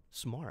sound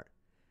smart.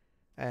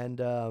 And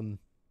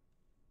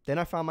then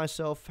I found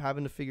myself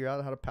having to figure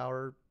out how to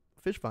power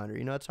a fish finder.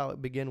 You know, that's how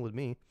it began with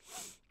me.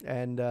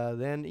 And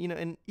then, you know,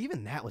 and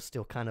even that was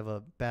still kind of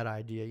a bad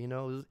idea. You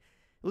know, it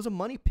was a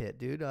money pit,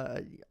 dude.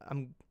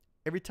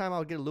 Every time I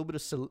would get a little bit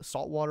of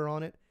salt water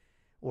on it,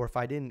 or if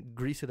I didn't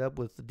grease it up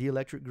with the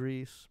dielectric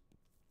grease,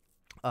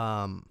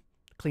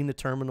 clean the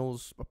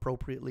terminals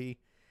appropriately,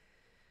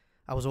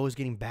 I was always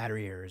getting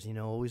battery errors, you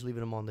know, always leaving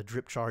them on the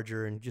drip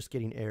charger and just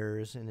getting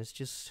errors. And it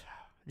just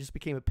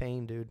became a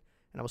pain, dude.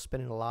 And I was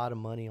spending a lot of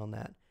money on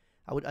that.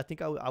 I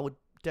think I would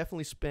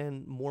definitely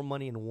spend more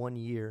money in 1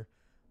 year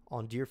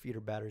on deer feeder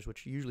batteries,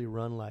 which usually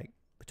run like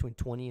between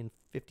 $20 and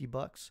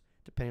 $50,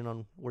 depending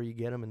on where you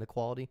get them and the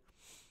quality.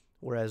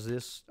 Whereas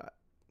this,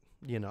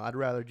 you know, I'd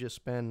rather just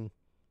spend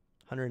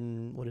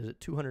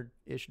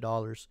 $200-ish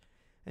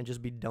and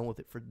just be done with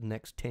it for the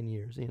next 10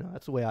 years. You know,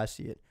 that's the way I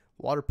see it.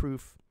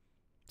 Waterproof,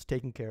 It's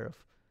taken care of.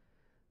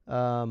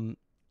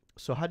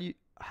 So how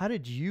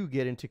did you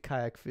get into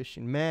kayak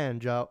fishing, man,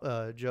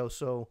 Joe?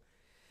 So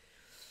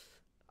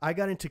I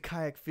got into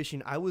kayak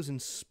fishing. I was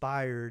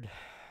inspired.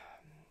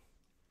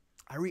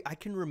 I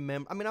can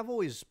remember. I mean, I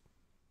wouldn't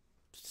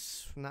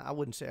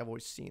say I've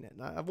always seen it.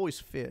 I've always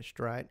fished,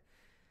 right?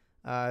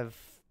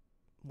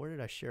 Where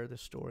did I share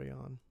this story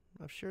on?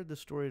 I've shared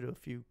this story to a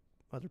few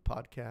other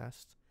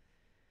podcasts.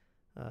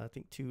 I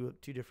think two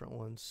different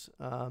ones.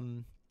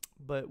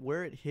 But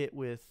where it hit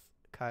with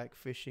kayak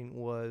fishing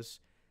was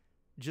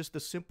just the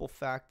simple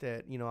fact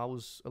that, I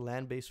was a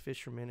land-based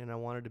fisherman and I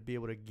wanted to be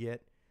able to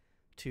get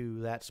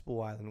to that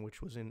spool island,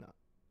 which was in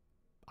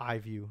eye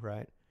view,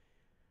 right?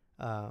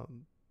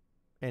 And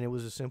it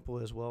was as simple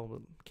as,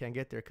 well, can't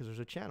get there because there's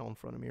a channel in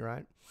front of me,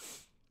 right?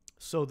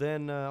 So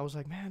then I was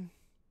like, man,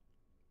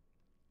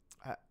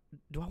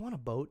 do I want a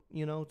boat?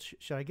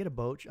 Should I get a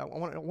boat? I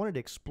wanted to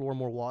explore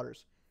more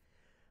waters.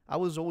 I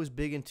was always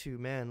big into,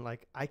 man,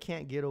 like, I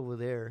can't get over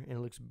there and it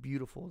looks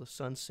beautiful. The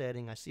sun's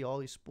setting. I see all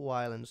these spool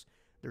islands.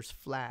 There's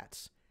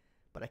flats,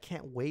 but I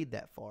can't wade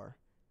that far.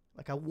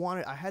 Like,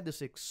 I had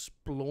this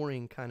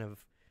exploring kind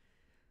of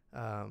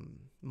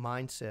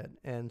mindset.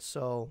 And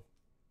so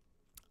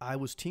I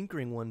was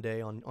tinkering one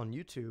day on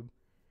YouTube,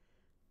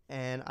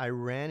 and I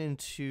ran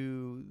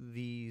into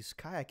these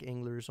kayak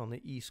anglers on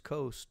the East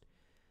Coast.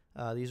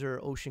 These are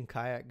ocean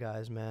kayak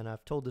guys, man.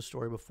 I've told this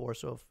story before,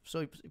 so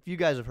if you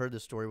guys have heard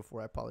this story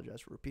before, I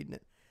apologize for repeating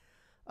it.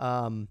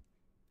 And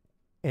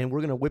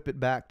we're gonna whip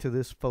it back to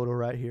this photo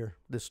right here,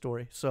 this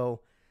story.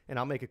 So, and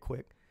I'll make it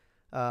quick.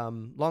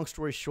 Long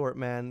story short,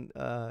 man.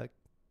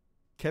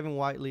 Kevin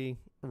Whiteley,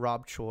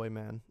 Rob Choi,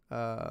 man.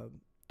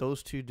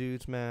 Those two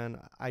dudes,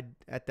 man.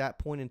 At that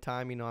point in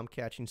time, I'm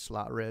catching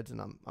slot reds,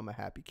 and I'm a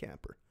happy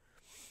camper.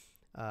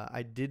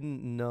 I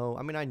didn't know.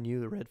 I mean, I knew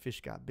the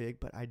redfish got big,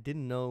 but I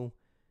didn't know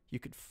you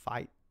could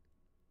fight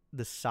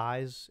the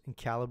size and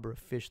caliber of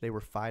fish they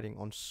were fighting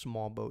on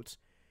small boats.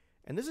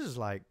 And this is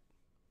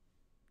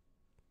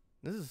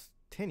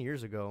 10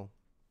 years ago,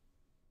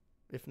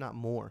 if not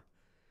more.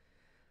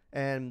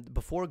 And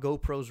before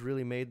GoPros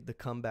really made the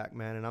comeback,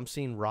 man, and I'm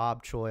seeing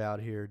Rob Choi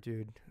out here,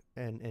 dude,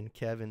 and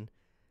Kevin,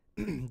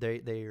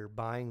 they are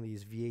buying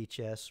these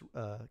VHS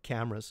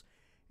cameras,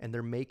 and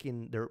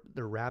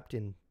they're wrapped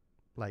in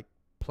like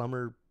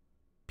plumber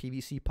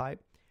PVC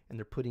pipe, and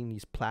they're putting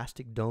these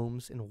plastic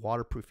domes and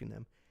waterproofing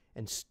them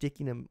and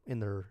sticking them in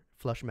their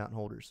flush mount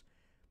holders.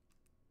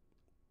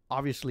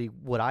 Obviously,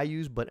 what I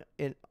use, but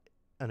in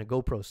a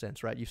GoPro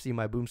sense, right? You see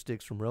my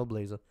boomsticks from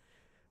Railblazer.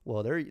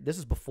 Well, this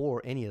is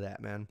before any of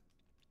that, man.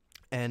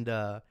 And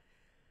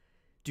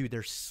dude,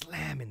 they're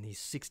slamming these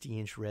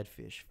 60-inch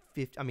redfish.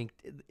 50. I mean,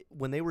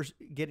 when they were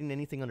getting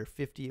anything under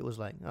 50, it was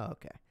like, oh,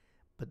 okay.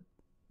 But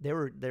they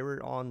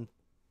were on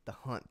the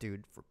hunt,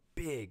 dude, for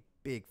big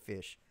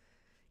fish,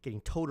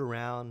 getting towed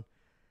around,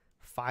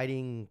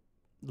 fighting,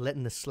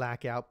 letting the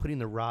slack out, putting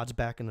the rods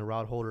back in the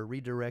rod holder,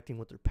 redirecting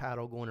with their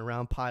paddle, going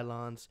around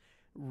pylons,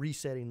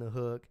 resetting the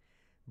hook,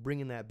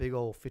 bringing that big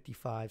old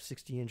 55,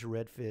 60-inch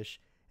redfish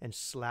and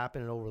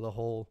slapping it over the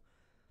hole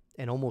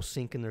and almost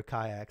sinking their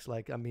kayaks.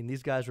 Like, I mean,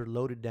 these guys are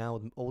loaded down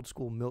with old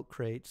school milk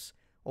crates,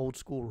 old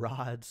school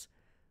rods.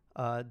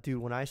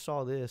 Dude, when I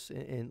saw this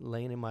and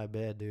laying in my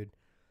bed, dude,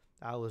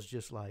 I was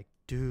just like,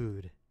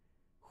 dude,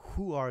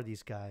 who are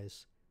these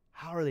guys?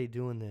 How are they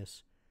doing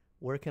this?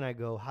 Where can I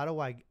go? How do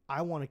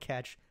I want to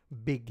catch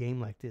big game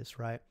like this,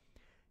 right?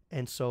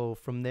 And so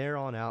from there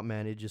on out,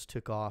 man, it just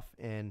took off,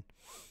 and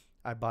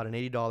I bought an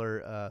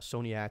 $80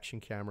 Sony action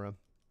camera,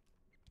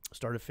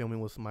 started filming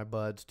with my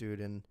buds, dude,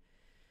 and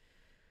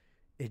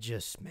it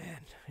just, man,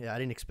 yeah, I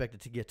didn't expect it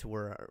to get to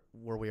where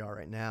we are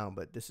right now,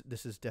 but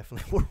this is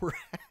definitely where we're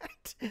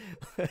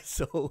at.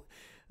 So,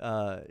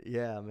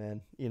 yeah,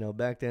 man,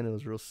 back then it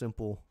was real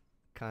simple,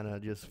 kind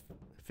of just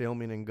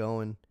filming and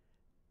going,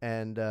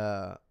 and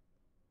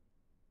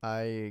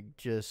I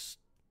just,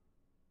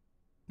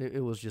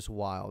 it was just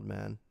wild,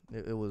 man.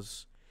 It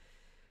was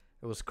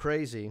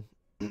crazy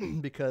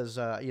because,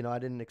 I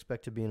didn't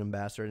expect to be an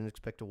ambassador. I didn't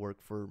expect to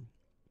work for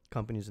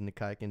companies in the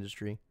kayak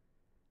industry.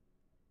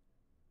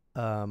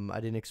 I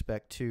didn't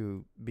expect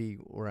to be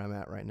where I'm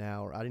at right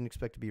now, or I didn't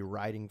expect to be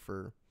writing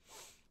for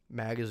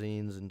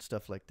magazines and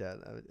stuff like that.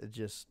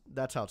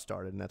 That's how it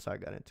started, and that's how I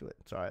got into it.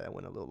 Sorry, that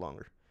went a little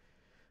longer.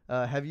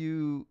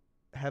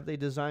 Have they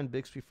designed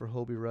Bixpy for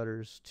Hobie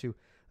rudders too?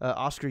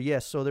 Oscar,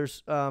 yes. So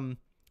there's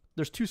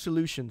two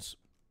solutions.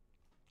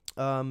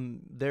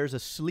 There's a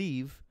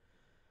sleeve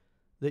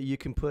that you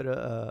can put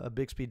a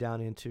Bixpy down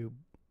into.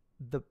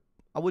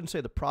 I wouldn't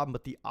say the problem,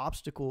 but the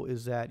obstacle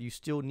is that you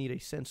still need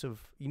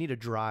you need a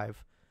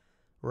drive,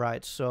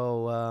 right?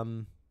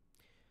 So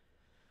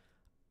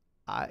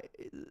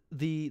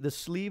the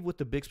sleeve with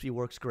the Bixpy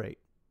works great,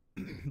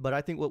 but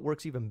I think what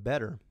works even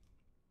better,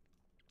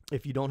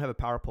 if you don't have a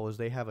power pole, is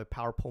they have a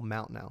power pole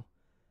mount now.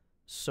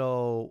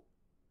 So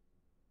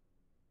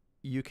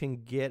you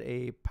can get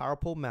a power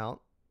pole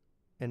mount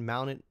and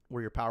mount it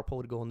where your power pole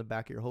would go in the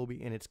back of your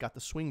Hobie, and it's got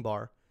the swing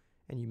bar,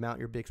 and you mount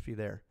your Bixpy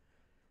there.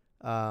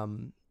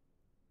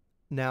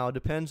 Now, it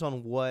depends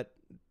on what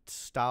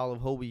style of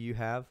Hobie you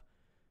have,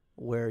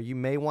 where you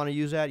may want to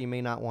use that, you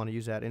may not want to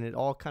use that, and it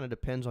all kind of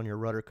depends on your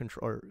rudder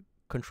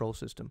control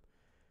system.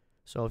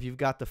 So if you've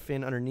got the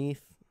fin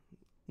underneath,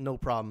 no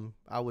problem.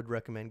 I would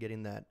recommend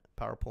getting that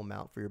power pole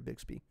mount for your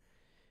Bixpy.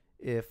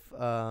 If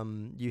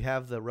you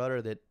have the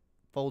rudder that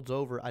folds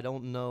over, I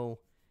don't know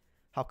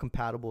how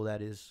compatible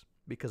that is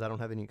because I don't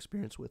have any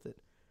experience with it.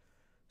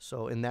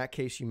 So in that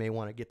case, you may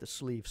want to get the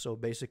sleeve. So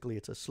basically,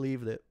 it's a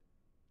sleeve that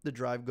the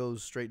drive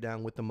goes straight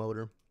down with the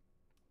motor,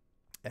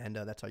 and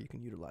that's how you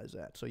can utilize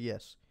that. So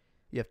yes,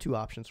 you have two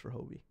options for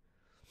Hobie.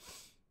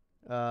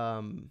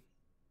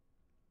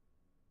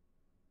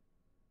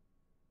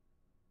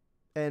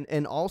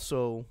 And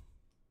also,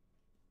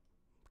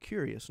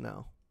 curious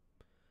now,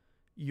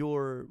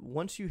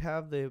 once you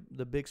have the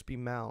Bixpy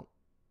mount,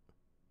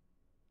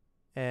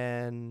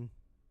 and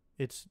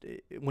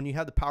when you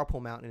have the power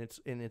pole mount and it's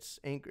in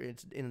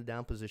the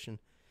down position,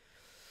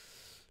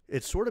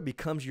 it sort of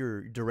becomes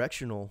your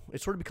directional.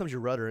 It sort of becomes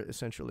your rudder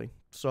essentially.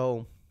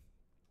 So,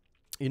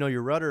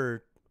 your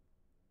rudder.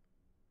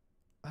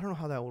 I don't know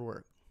how that would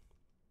work.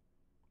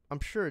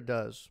 I'm sure it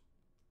does,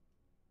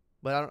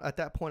 but at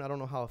that point, I don't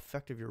know how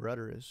effective your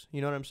rudder is.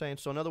 You know what I'm saying?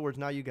 So in other words,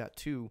 now you got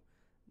two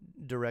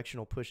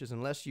directional pushes,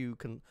 unless you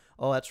can.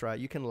 Oh, that's right.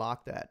 You can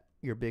lock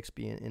your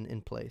Bixpy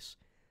in place,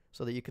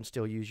 so that you can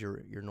still use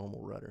your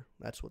normal rudder.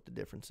 That's what the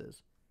difference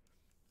is.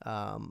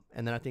 And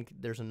then I think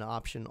there's an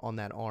option on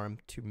that arm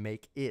to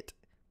make it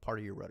part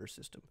of your rudder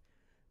system.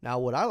 Now,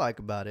 what I like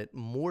about it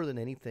more than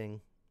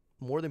anything,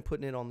 more than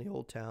putting it on the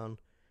Old Town,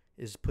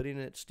 is putting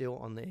it still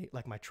on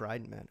like my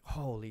Trident, man.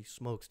 Holy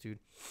smokes, dude.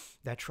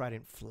 That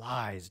Trident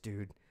flies,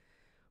 dude,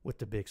 with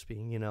the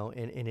Bixpy,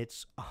 and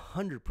it's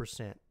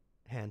 100%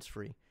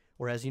 hands-free.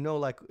 Whereas,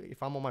 like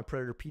if I'm on my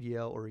Predator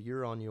PDL or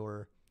you're on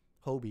your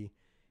Hobie,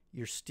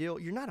 you're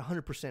not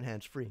 100%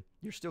 hands-free.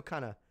 You're still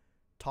kind of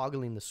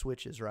toggling the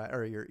switches, right,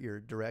 or your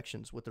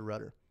directions with the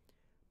rudder.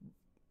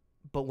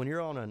 But when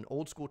you're on an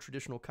old school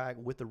traditional kayak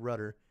with the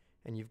rudder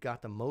and you've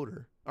got the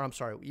motor, or I'm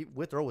sorry,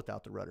 with or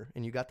without the rudder,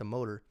 and you got the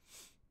motor,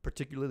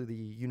 particularly the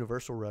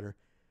universal rudder,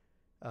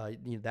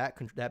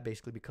 that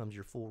basically becomes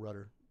your full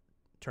rudder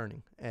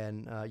turning,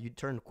 and you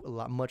turn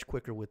much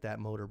quicker with that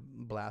motor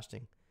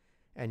blasting,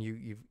 and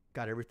you've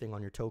got everything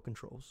on your toe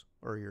controls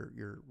or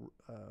your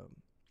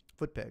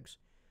foot pegs,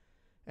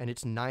 and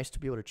it's nice to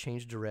be able to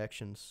change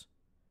directions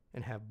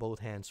and have both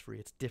hands free.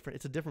 It's different.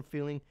 It's a different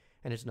feeling,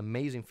 and it's an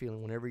amazing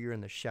feeling whenever you're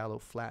in the shallow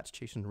flats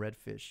chasing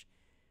redfish,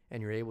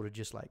 and you're able to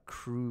just like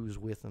cruise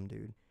with them,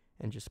 dude,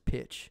 and just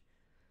pitch.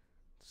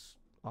 It's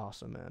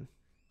awesome, man.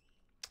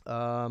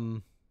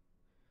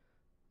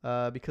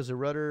 Because the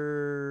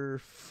rudder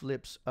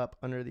flips up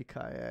under the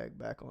kayak,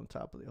 back on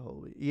top of the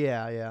Hobie.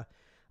 Yeah.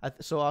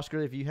 So Oscar,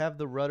 if you have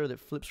the rudder that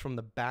flips from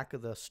the back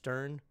of the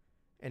stern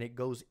and it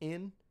goes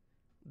in,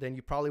 then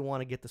you probably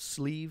want to get the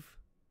sleeve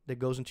that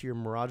goes into your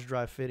Mirage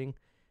Drive fitting.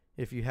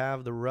 If you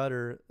have the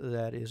rudder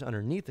that is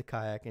underneath the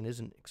kayak and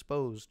isn't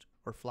exposed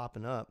or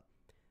flopping up,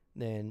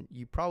 then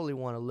you probably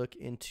want to look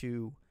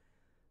into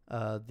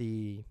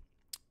the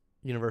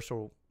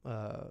universal.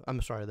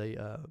 I'm sorry,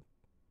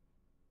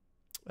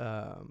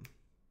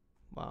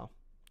 wow,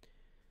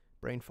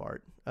 brain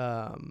fart.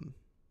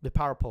 The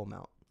power pole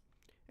mount,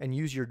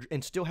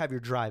 and still have your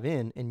drive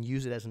in and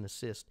use it as an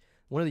assist.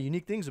 One of the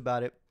unique things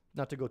about it,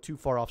 not to go too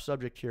far off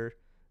subject here,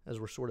 as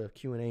we're sort of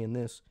Q&A in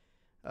this,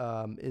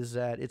 is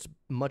that it's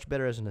much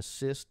better as an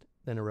assist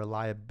than a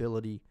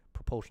reliability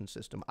propulsion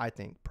system, I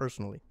think,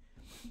 personally.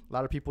 A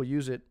lot of people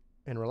use it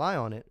and rely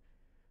on it,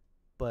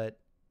 but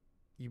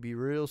you'd be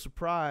real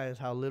surprised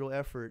how little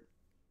effort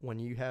when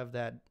you have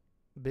that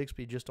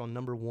Bixpy just on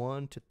number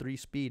 1 to 3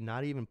 speed,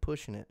 not even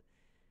pushing it,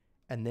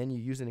 and then you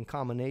use it in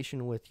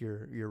combination with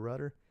your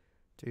rudder,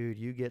 dude,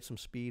 you get some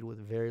speed with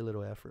very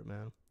little effort,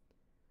 man.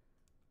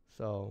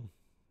 So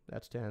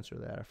that's to answer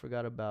that. I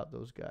forgot about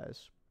those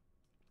guys.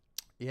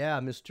 Yeah,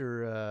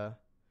 Mr.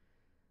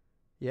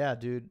 Yeah,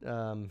 dude.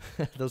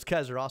 Those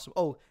guys are awesome.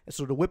 Oh,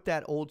 so to whip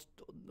that old,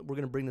 we're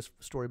going to bring this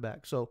story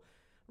back. So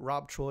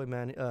Rob Troy,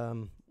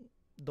 man,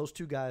 those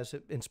two guys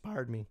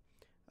inspired me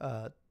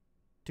to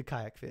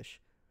kayak fish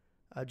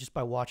just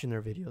by watching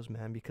their videos,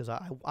 man, because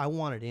I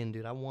wanted in,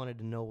 dude. I wanted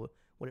to know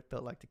what it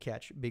felt like to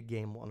catch big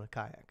game on a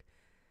kayak.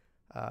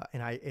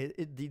 And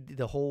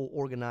the whole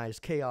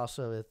organized chaos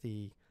of it,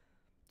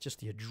 just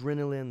the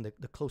adrenaline,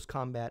 the close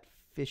combat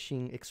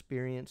fishing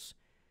experience.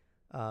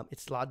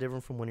 It's a lot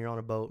different from when you're on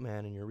a boat,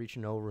 man, and you're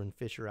reaching over and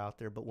fish are out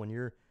there. But when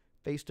you're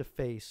face to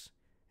face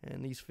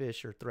and these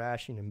fish are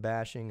thrashing and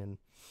bashing, and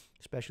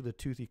especially the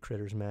toothy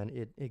critters, man,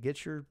 it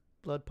gets your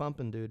blood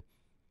pumping, dude.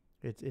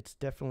 It's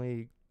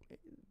definitely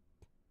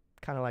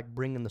kind of like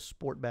bringing the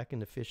sport back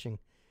into fishing.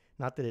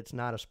 Not that it's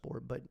not a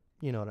sport, but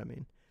you know what I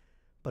mean.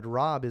 But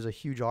Rob is a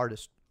huge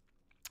artist,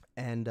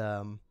 and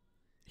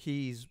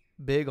he's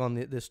big on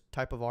this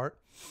type of art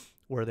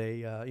where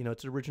they,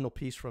 it's an original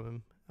piece from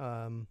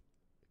him.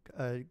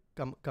 Not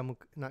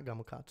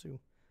Gamakatsu.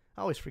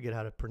 I always forget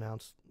how to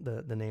pronounce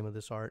the name of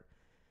this art.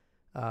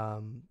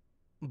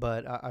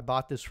 But I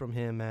bought this from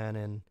him, man,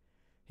 and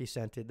He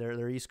sent it.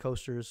 They're East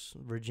Coasters,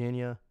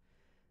 Virginia,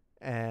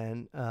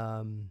 and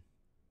I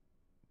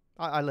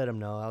let him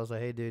know. I was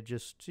like, hey, dude,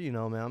 just so you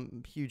know, man,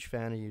 I'm a huge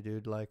fan of you,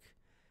 dude. Like,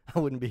 I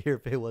wouldn't be here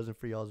if it wasn't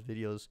for y'all's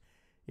videos,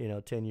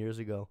 10 years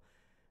ago.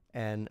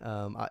 And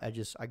I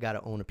got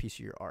to own a piece of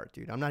your art,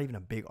 dude. I'm not even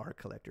a big art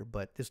collector,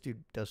 but this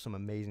dude does some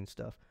amazing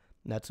stuff.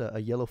 And that's a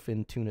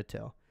yellowfin tuna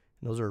tail.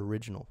 And those are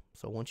original.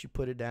 So once you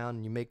put it down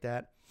and you make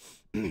that,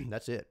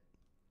 that's it.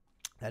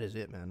 That is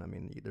it, man. I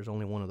mean, there's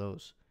only one of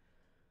those.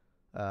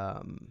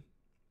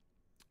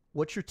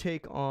 What's your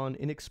take on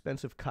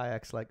inexpensive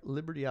kayaks like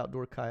Liberty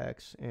Outdoor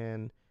Kayaks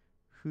and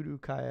Hoodoo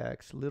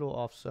Kayaks? Little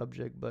off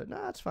subject, but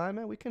nah, it's fine,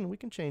 man. We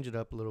can change it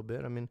up a little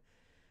bit. I mean,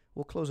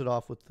 we'll close it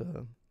off with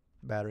the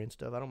battery and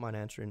stuff. I don't mind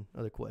answering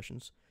other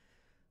questions.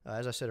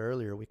 As I said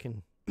earlier, we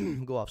can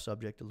go off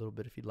subject a little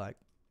bit if you'd like.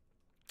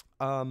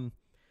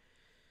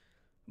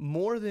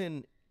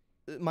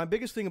 My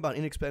biggest thing about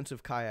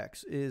inexpensive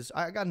kayaks is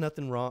I got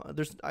nothing wrong.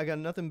 I got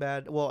nothing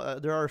bad. Well,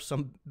 there are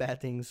some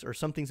bad things or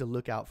some things to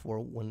look out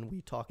for when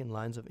we talk in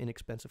lines of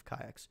inexpensive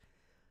kayaks.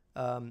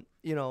 As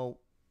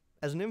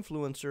an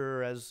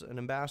influencer, as an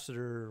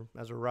ambassador,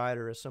 as a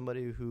rider, as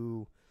somebody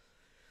who,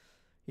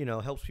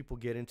 helps people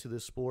get into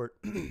this sport,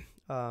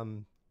 I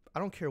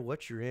don't care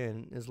what you're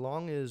in, as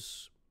long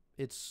as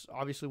it's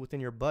obviously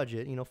within your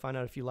budget. Find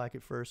out if you like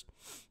it first.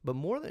 But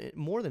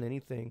more than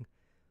anything,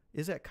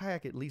 is that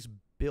kayak at least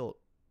built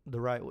the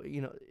right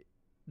way?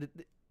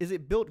 Is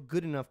it built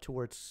good enough to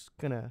where it's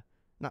gonna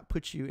not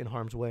put you in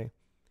harm's way?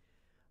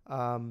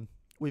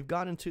 We've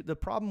got into the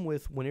problem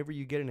with whenever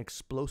you get an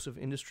explosive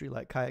industry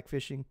like kayak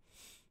fishing,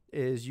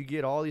 is you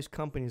get all these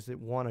companies that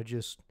want to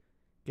just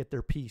get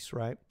their piece,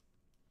 right?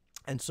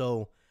 And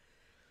so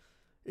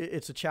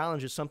it's a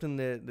challenge. It's something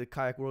that the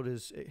kayak world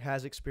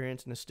has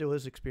experienced and still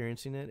is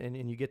experiencing it.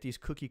 And you get these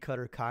cookie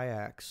cutter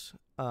kayaks.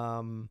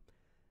 And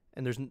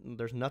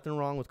there's nothing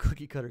wrong with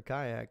cookie cutter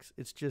kayaks.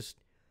 It's just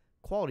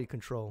quality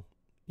control.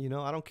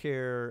 I don't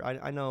care.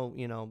 I know,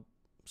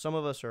 some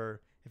of us are,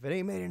 if it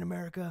ain't made in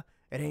America,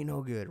 it ain't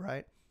no good,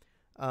 right?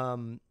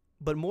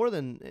 But more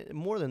than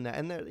that,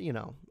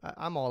 and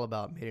I'm all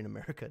about made in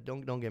America.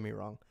 Don't get me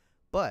wrong.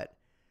 But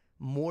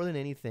more than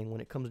anything, when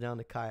it comes down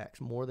to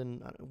kayaks, more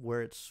than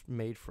where it's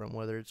made from,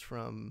 whether it's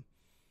from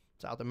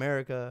South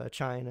America,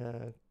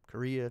 China,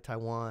 Korea,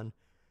 Taiwan,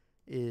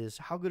 is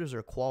how good is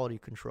their quality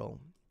control?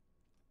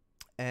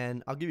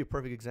 And I'll give you a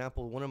perfect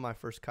example. One of my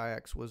first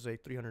kayaks was a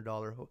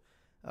 $300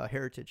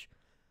 Heritage.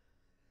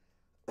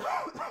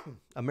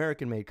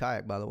 American-made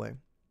kayak, by the way.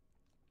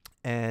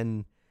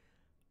 And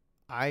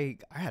I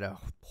had a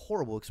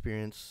horrible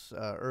experience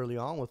early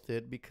on with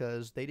it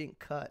because they didn't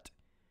cut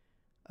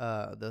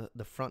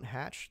the front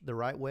hatch the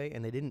right way,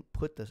 and they didn't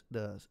put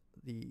the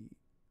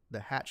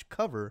hatch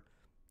cover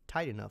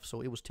tight enough,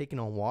 so it was taking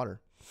on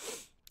water.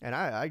 And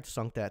I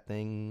sunk that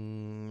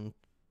thing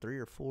 3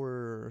 or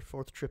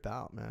 4th trip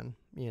out, man.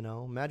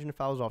 Imagine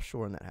if I was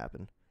offshore and that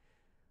happened.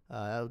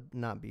 That would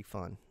not be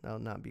fun. That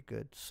would not be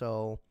good.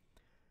 So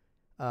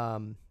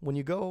when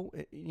you go,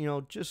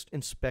 just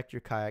inspect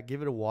your kayak,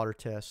 give it a water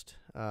test.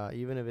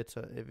 Even if it's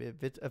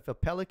a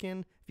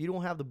Pelican, if you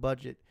don't have the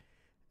budget,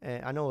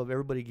 and I know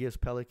everybody gives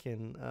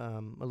Pelican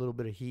a little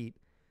bit of heat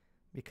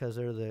because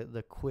they're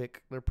the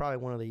quick. They're probably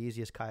one of the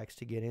easiest kayaks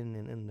to get in,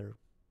 and they're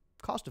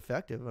cost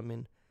effective. I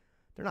mean,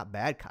 they're not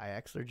bad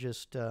kayaks. They're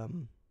just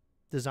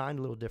designed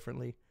a little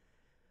differently,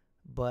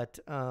 but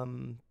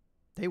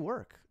they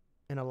work.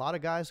 And a lot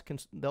of guys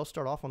they'll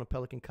start off on a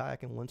Pelican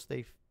kayak, and once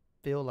they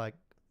feel like,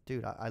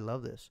 dude, I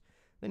love this,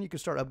 then you can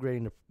start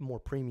upgrading to more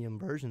premium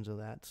versions of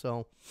that.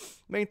 So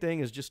main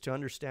thing is just to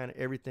understand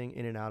everything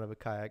in and out of a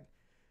kayak.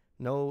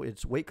 Know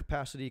its weight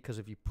capacity, because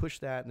if you push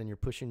that, then you're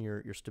pushing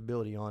your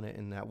stability on it.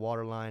 And that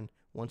water line,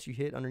 once you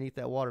hit underneath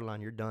that water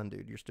line, you're done,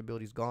 dude. Your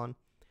stability's gone.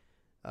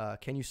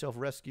 Can you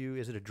self-rescue?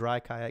 Is it a dry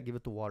kayak? Give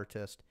it the water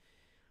test.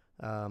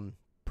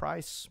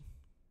 Price,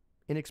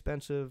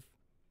 inexpensive.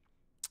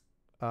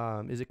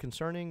 Is it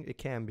concerning? It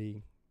can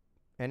be,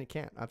 and it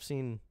can't. I've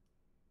seen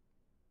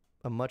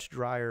a much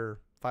drier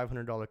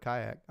 $500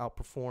 kayak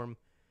outperform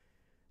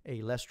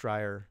a less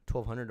drier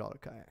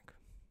 $1,200 kayak.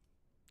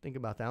 Think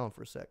about that one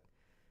for a sec.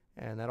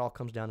 And that all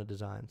comes down to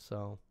design.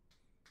 So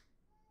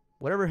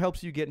whatever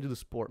helps you get into the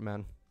sport,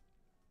 man.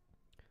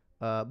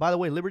 By the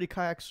way, Liberty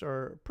kayaks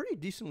are pretty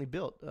decently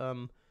built.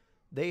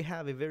 They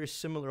have a very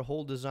similar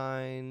hull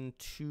design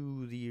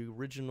to the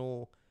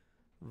original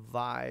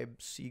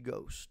Vibe Sea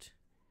Ghost.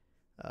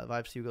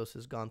 Vibe Sea Ghost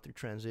has gone through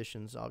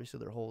transitions. Obviously,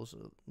 their hulls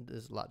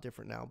is a lot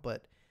different now,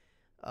 but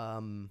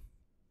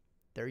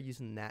they're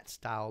using that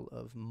style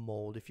of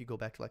mold if you go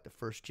back to like the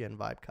first gen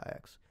Vibe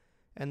kayaks.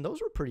 And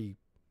those were pretty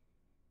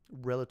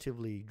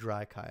relatively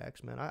dry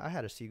kayaks, man. I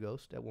had a Sea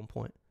Ghost at one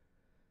point.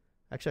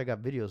 Actually, I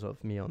got videos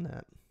of me on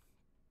that.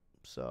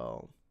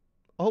 So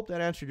I hope that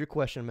answered your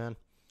question, man.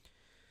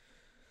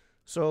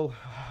 So,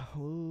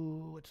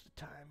 what's the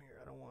time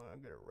here?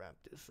 I'm gonna wrap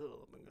this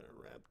up.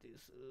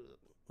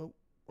 Oh,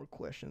 more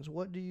questions.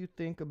 What do you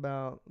think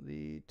about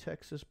the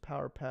Texas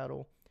Power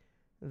Paddle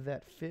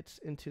that fits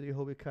into the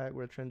Hobie kayak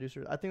with a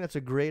transducer. I think that's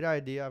a great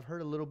idea. I've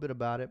heard a little bit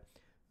about it.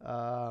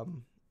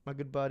 My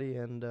good buddy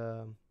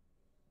and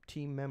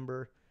team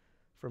member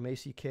from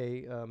ACK,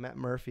 Matt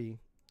Murphy,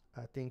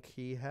 I think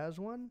he has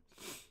one,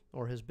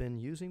 or has been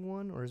using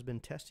one, or has been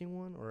testing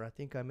one, or I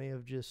think I may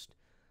have just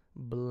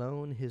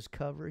blown his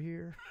cover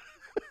here.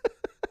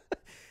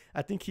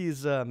 I think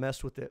he's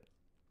messed with it.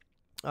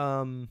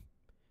 I've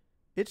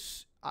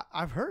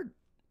heard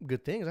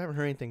good things. I haven't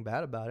heard anything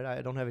bad about it.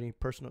 I don't have any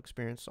personal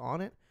experience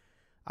on it.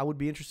 I would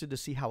be interested to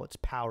see how it's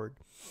powered.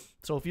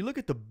 So if you look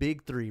at the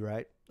big three,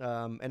 right?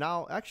 And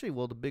I'll actually,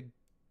 well,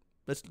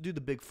 let's do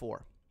the big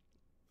four.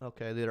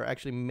 Okay, that are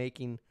actually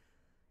making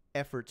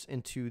efforts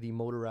into the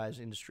motorized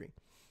industry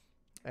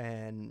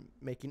and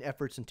making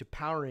efforts into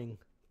powering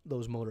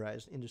those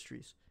motorized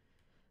industries.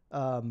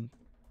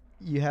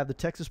 You have the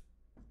Texas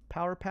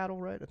Power Paddle,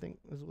 right? I think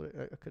is what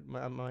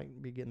I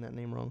might be getting that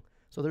name wrong.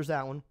 So there's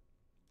that one.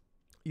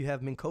 You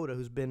have Minn Kota,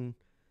 they've been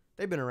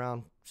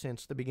around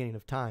since the beginning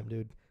of time,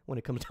 dude, when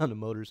it comes down to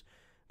motors.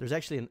 There's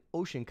actually an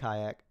ocean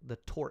kayak, the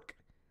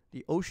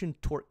Ocean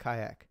Torque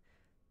kayak.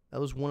 That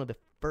was one of the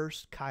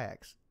first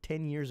kayaks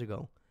 10 years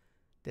ago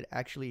that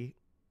actually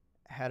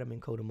had a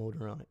Minn Kota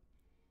motor on it.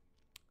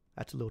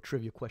 That's a little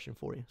trivia question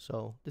for you.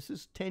 So this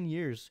is 10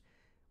 years.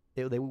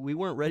 We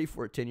weren't ready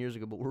for it 10 years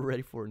ago, but we're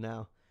ready for it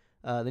now.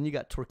 Then you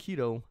got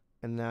Torqeedo,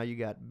 and now you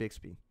got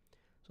Bixpy.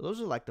 So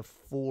those are like the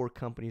four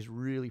companies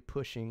really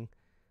pushing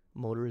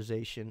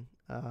motorization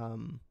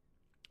and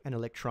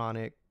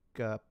electronic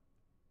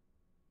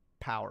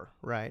power,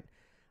 right?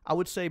 I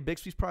would say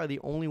Bixby's probably the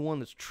only one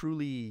that's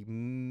truly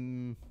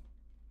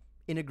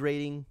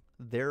integrating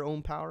their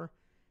own power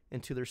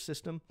into their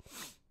system.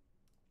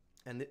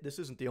 And this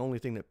isn't the only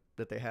thing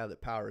that they have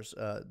that powers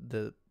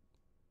the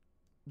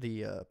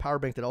power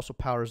bank that also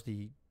powers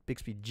the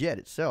Bixby Jet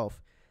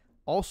itself.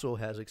 Also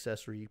has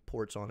accessory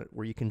ports on it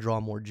where you can draw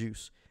more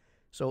juice.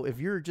 So if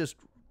you're just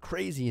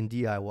crazy in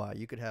DIY,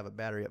 you could have a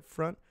battery up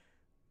front,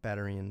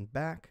 battery in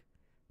back,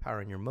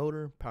 powering your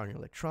motor, powering your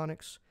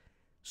electronics,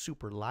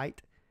 super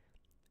light.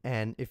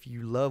 And if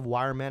you love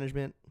wire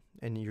management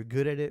and you're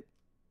good at it,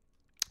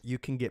 you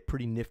can get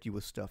pretty nifty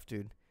with stuff,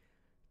 dude,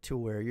 to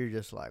where you're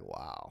just like,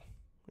 wow,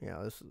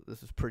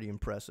 this is pretty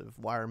impressive.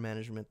 Wire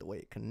management, the way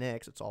it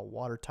connects, it's all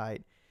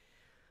watertight.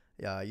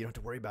 You don't have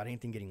to worry about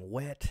anything getting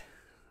wet.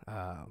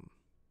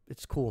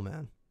 It's cool,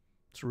 man.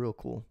 It's real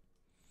cool.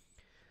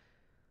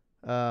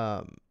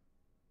 God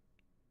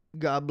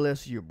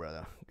bless you,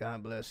 brother.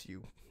 God bless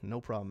you. No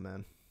problem,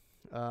 man.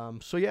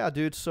 So yeah,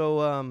 dude.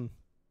 So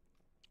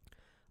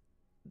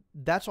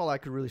that's all I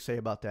could really say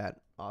about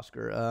that,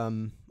 Oscar.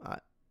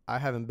 I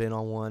haven't been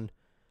on one.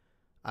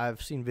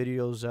 I've seen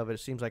videos of it. It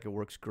seems like it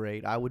works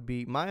great.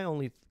 My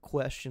only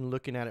question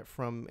looking at it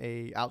from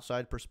a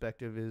outside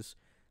perspective is,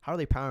 how are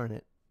they powering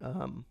it?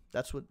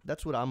 That's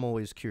what I'm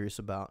always curious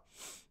about.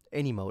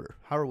 Any motor.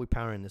 How are we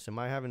powering this? Am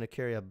I having to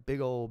carry a big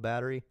old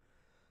battery,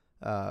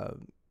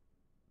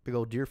 big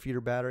old deer feeder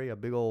battery, a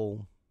big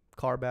old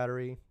car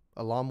battery,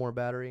 a lawnmower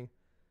battery?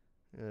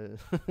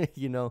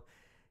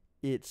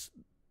 It's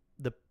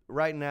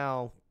right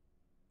now,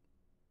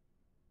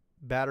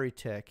 battery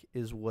tech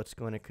is what's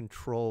going to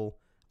control,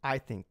 I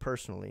think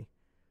personally,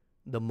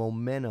 the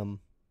momentum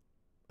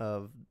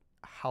of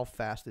how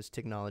fast this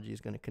technology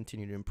is going to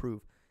continue to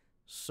improve.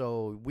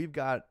 So we've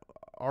got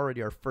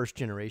already our first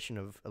generation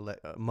of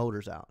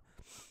motors out,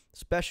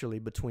 especially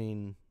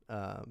between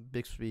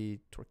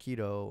Bixby,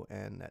 Torqeedo,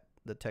 and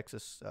the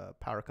Texas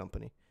Power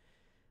Company.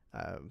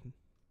 I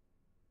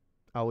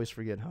always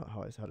forget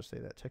how to say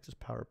that. Texas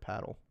Power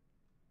Paddle.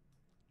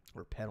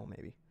 Or pedal,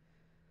 maybe.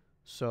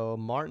 So,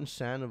 Martin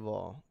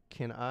Sandoval,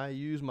 can I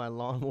use my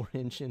lawnmower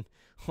engine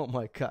on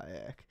my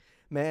kayak?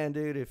 Man,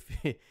 dude,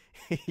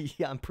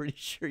 yeah, I'm pretty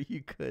sure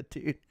you could,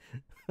 dude.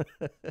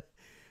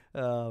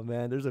 Oh,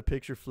 man, there's a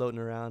picture floating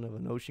around of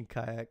an ocean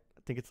kayak.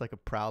 I think it's like a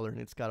Prowler, and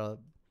it's got a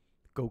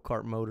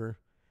go-kart motor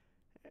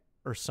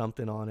or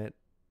something on it,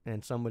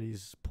 and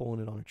somebody's pulling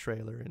it on a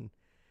trailer, and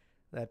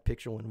that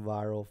picture went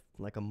viral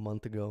like a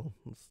month ago.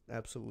 It's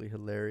absolutely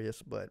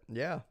hilarious. But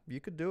yeah, you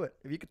could do it.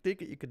 If you could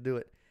think it, you could do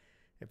it.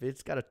 If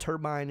it's got a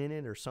turbine in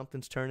it or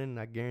something's turning,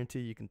 I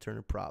guarantee you can turn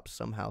a prop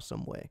somehow,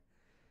 some way.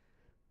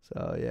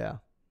 So yeah.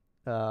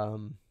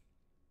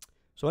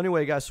 So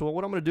anyway, guys, so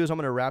what I'm going to do is I'm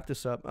going to wrap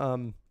this up.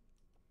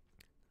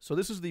 So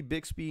this is the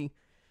Bixby,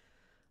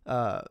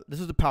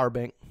 this is the power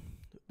bank,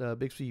 the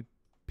Bixby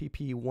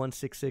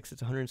PP-166.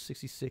 It's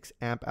 166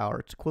 amp hour.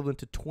 It's equivalent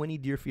to 20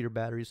 deer feeder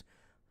batteries,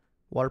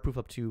 waterproof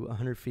up to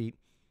 100 feet,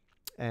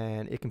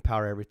 and it can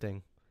power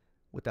everything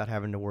without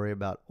having to worry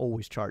about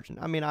always charging.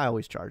 I mean, I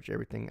always charge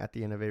everything at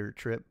the end of every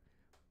trip,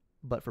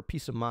 but for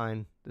peace of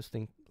mind, this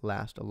thing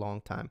lasts a long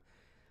time.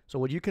 So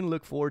what you can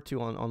look forward to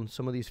on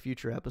some of these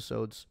future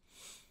episodes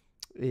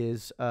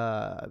is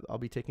I'll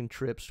be taking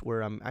trips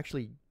where I'm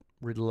actually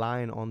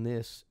relying on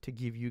this to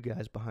give you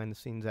guys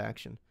behind-the-scenes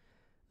action.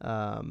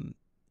 And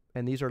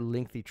these are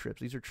lengthy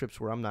trips. These are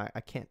trips where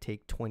I can't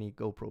take 20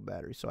 GoPro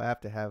batteries, so I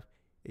have to have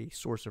a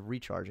source of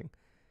recharging.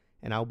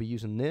 And I'll be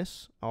using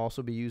this. I'll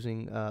also be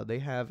using, they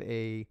have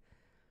a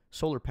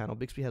solar panel.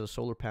 Bixpy has a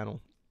solar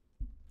panel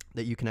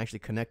that you can actually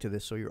connect to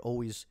this, so you're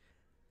always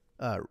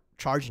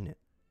charging it.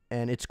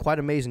 And it's quite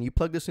amazing. You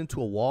plug this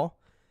into a wall.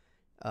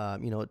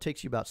 It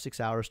takes you about 6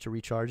 hours to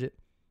recharge it,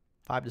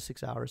 5 to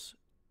 6 hours.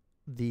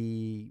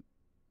 The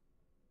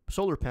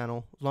solar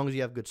panel, as long as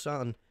you have good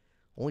sun,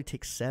 only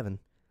takes 7.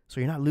 So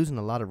you're not losing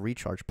a lot of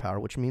recharge power,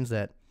 which means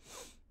that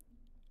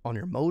on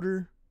your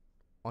motor,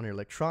 on your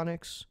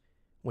electronics,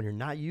 when you're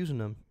not using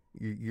them,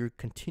 you're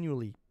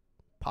continually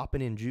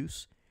popping in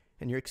juice,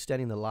 and you're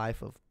extending the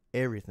life of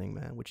everything,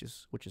 man, which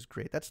is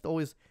great. That's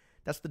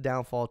the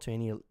downfall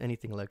to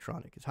anything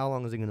electronic, is how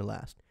long is it going to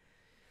last.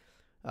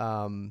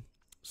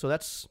 So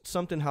that's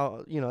something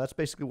that's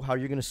basically how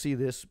you're going to see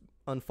this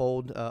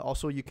unfold.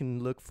 Also, you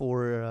can look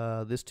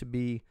for this to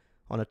be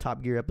on a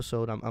Top Gear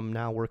episode. I'm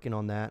now working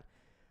on that.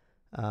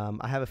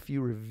 I have a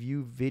few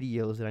review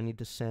videos that I need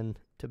to send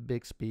to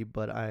Bixby,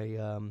 but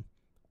I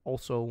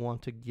also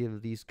want to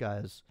give these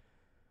guys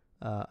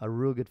a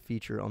real good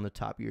feature on the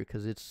Top Gear,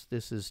 because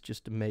this is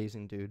just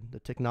amazing, dude. The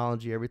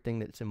technology, everything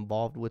that's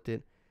involved with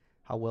it,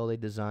 how well they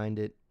designed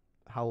it,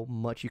 how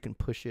much you can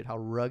push it, how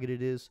rugged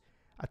it is.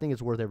 I think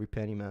it's worth every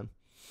penny, man.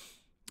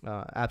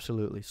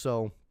 Absolutely.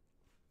 So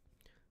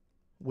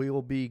we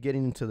will be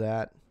getting into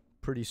that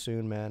pretty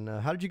soon, man.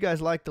 How did you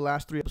guys like the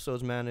last 3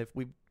 episodes, man?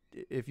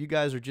 If you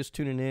guys are just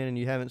tuning in and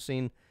you haven't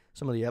seen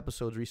some of the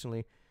episodes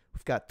recently,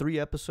 we've got 3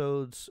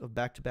 episodes of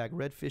back-to-back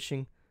red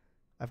fishing.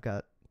 I've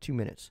got 2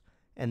 minutes.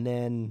 And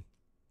then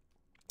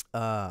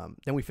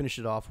we finish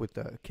it off with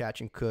the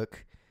catch and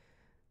cook.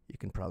 You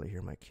can probably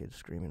hear my kids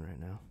screaming right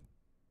now.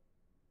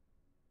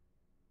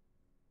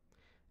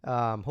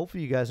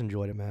 Hopefully you guys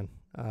enjoyed it, man.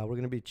 We're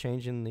going to be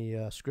changing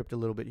the script a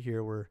little bit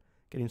here. We're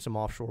getting some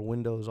offshore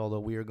windows,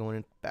 although we are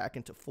going back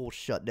into full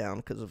shutdown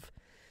because of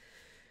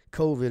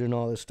COVID and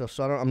all this stuff.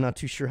 So I'm not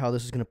too sure how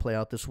this is going to play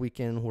out this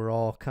weekend. We're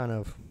all kind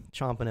of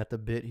chomping at the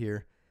bit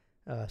here,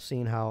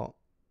 seeing how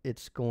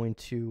it's going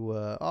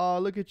to. Oh,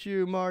 look at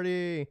you,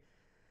 Marty.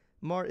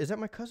 Is that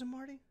my cousin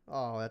Marty?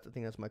 Oh, I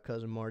think that's my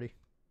cousin Marty.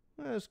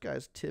 This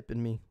guy's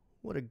tipping me.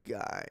 What a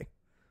guy. I'm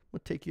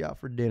going to take you out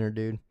for dinner,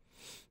 dude.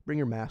 Bring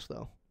your mask,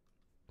 though.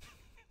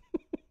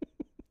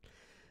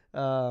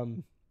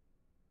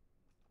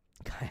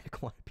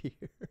 Kayak want to be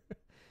here.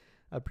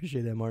 I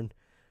appreciate that, Martin.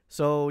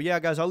 So, yeah,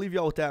 guys, I'll leave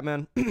y'all with that,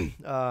 man.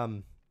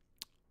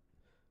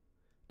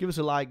 Give us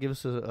a like. Give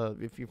us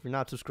if you're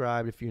not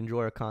subscribed, if you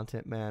enjoy our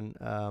content, man,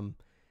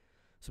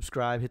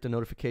 subscribe. Hit the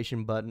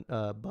notification button.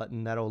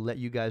 That'll let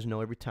you guys know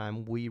every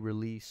time we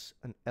release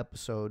an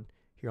episode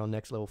here on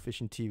Next Level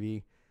Fishing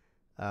TV.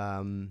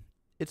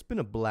 It's been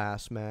a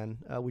blast, man.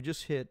 We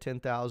just hit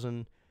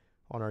 10,000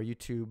 on our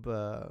YouTube,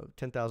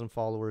 10,000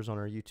 followers on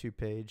our YouTube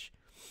page.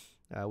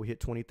 We hit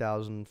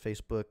 20,000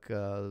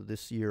 Facebook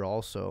this year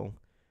also.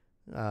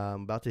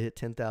 About to hit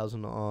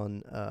 10,000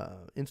 on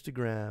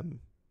Instagram.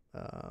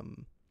 I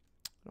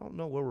don't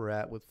know where we're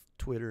at with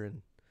Twitter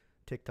and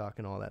TikTok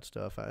and all that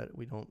stuff.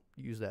 We don't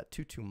use that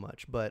too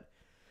much, but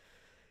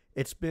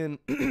it's been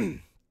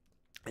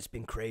it's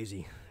been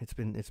crazy. It's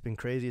been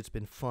crazy. It's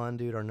been fun,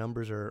 dude. Our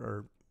numbers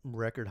are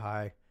record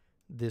high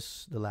the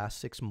last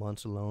 6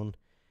 months alone.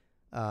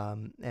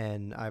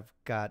 And I've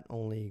got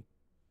only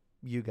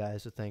you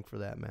guys to thank for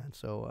that, man.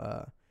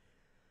 So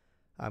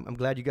I'm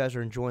glad you guys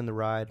are enjoying the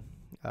ride.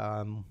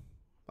 I'll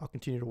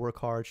continue to work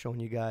hard showing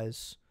you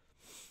guys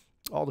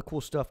all the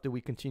cool stuff that we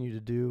continue to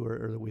do,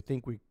 or that we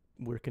think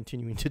we're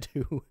continuing to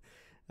do.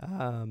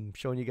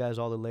 Showing you guys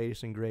all the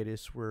latest and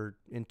greatest. We're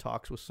in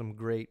talks with some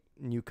great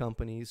new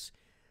companies.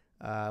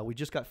 We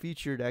just got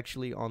featured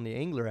actually on the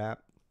Angler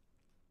app.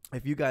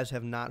 If you guys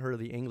have not heard of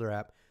the Angler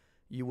app,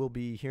 you will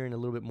be hearing a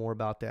little bit more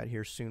about that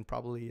here soon,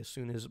 probably as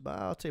soon as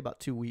I'll say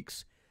about 2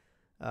 weeks.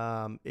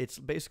 It's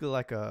basically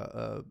like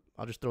I'll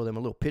just throw them a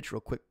little pitch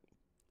real quick.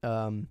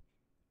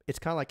 It's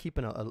kind of like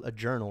keeping a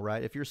journal,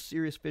 right? If you're a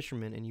serious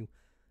fisherman and you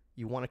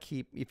want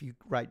to if you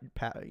write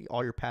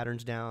all your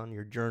patterns down,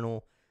 your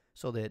journal,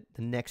 so that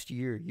the next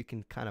year you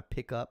can kind of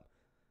pick up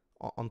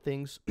on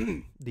things,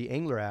 the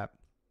Angler app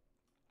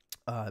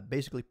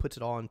basically puts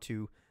it all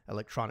into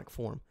electronic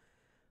form.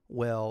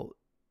 Well,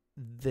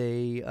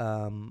 they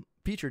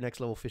feature Next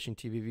Level Fishing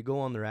TV. If you go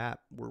on their app,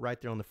 we're right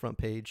there on the front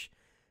page,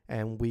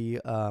 and we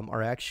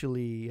are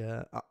actually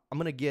I'm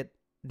going to get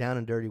down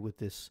and dirty with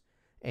this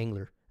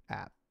Angler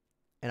app,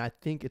 and I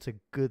think it's a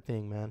good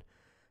thing, man.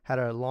 Had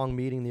a long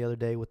meeting the other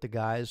day with the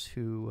guys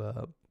who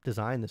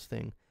designed this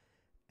thing,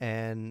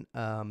 and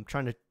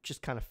trying to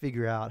just kind of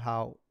figure out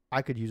how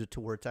I could use it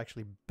to where it's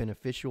actually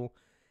beneficial.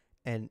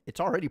 And it's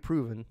already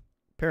proven,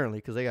 apparently,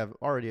 because they have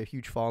already a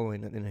huge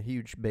following and a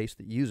huge base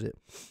that use it.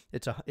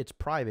 It's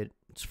private,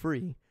 it's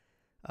free.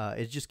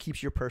 It just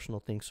keeps your personal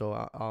thing.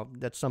 So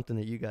that's something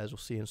that you guys will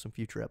see in some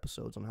future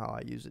episodes on how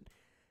I use it.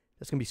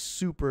 That's gonna be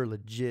super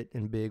legit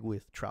and big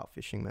with trout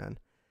fishing, man.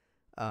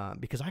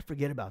 Because I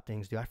forget about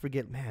things, dude. I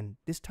forget, man,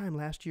 this time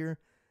last year,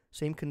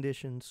 same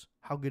conditions.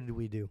 How good did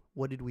we do?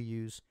 What did we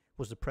use?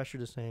 Was the pressure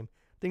the same?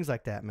 Things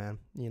like that, man.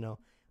 You know,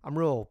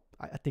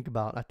 I think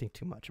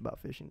too much about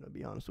fishing, to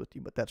be honest with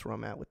you, but that's where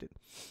I'm at with it.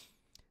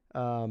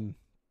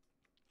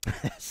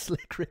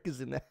 Slick Rick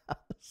is in the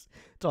house.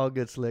 It's all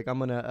good, Slick. I'm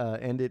gonna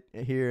end it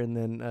here, and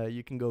then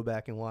you can go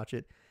back and watch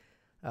it.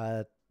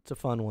 It's a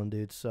fun one,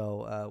 dude.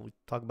 So we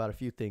talk about a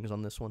few things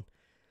on this one.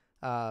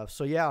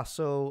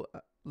 So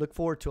look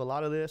forward to a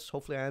lot of this.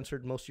 Hopefully, I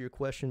answered most of your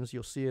questions.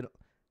 You'll see it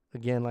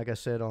again, like I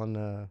said,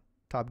 on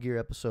Top Gear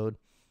episode,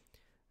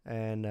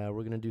 and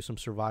we're gonna do some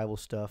survival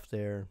stuff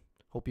there.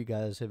 Hope you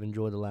guys have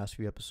enjoyed the last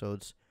few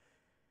episodes.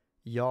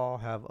 Y'all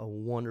have a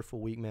wonderful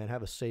week, man.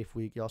 Have a safe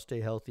week. Y'all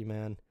stay healthy,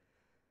 man.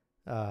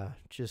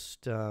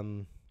 Just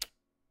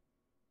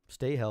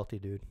stay healthy,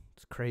 dude.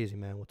 It's crazy,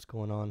 man, what's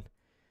going on.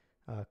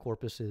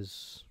 Corpus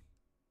is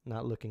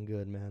not looking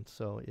good, man.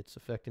 So it's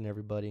affecting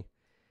everybody.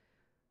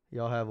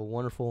 Y'all have a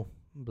wonderful,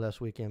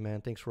 blessed weekend,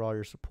 man. Thanks for all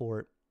your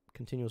support,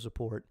 continual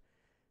support.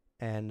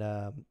 And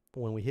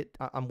when we hit,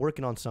 I'm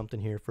working on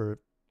something here for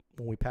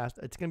when we pass.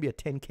 It's gonna be a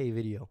 10K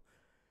video,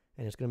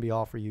 and it's gonna be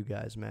all for you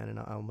guys, man. And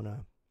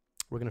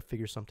we're gonna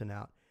figure something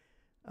out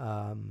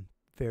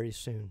very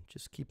soon.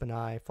 Just keep an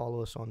eye.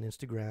 Follow us on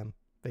Instagram,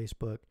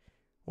 Facebook,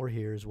 or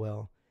here as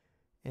well.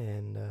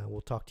 And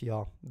we'll talk to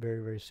y'all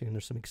very, very soon.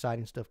 There's some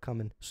exciting stuff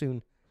coming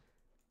soon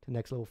to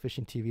Next Level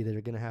Fishing TV that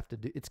are gonna have to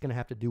do. It's gonna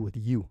have to do with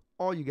you,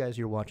 all you guys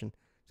here watching.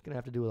 It's gonna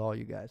have to do with all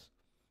you guys.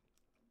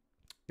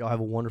 Y'all have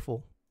a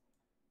wonderful,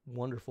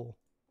 wonderful,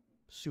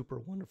 super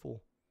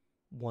wonderful,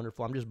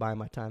 wonderful. I'm just buying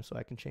my time so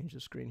I can change the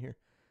screen here.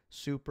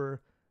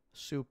 Super,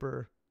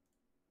 super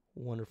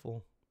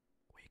wonderful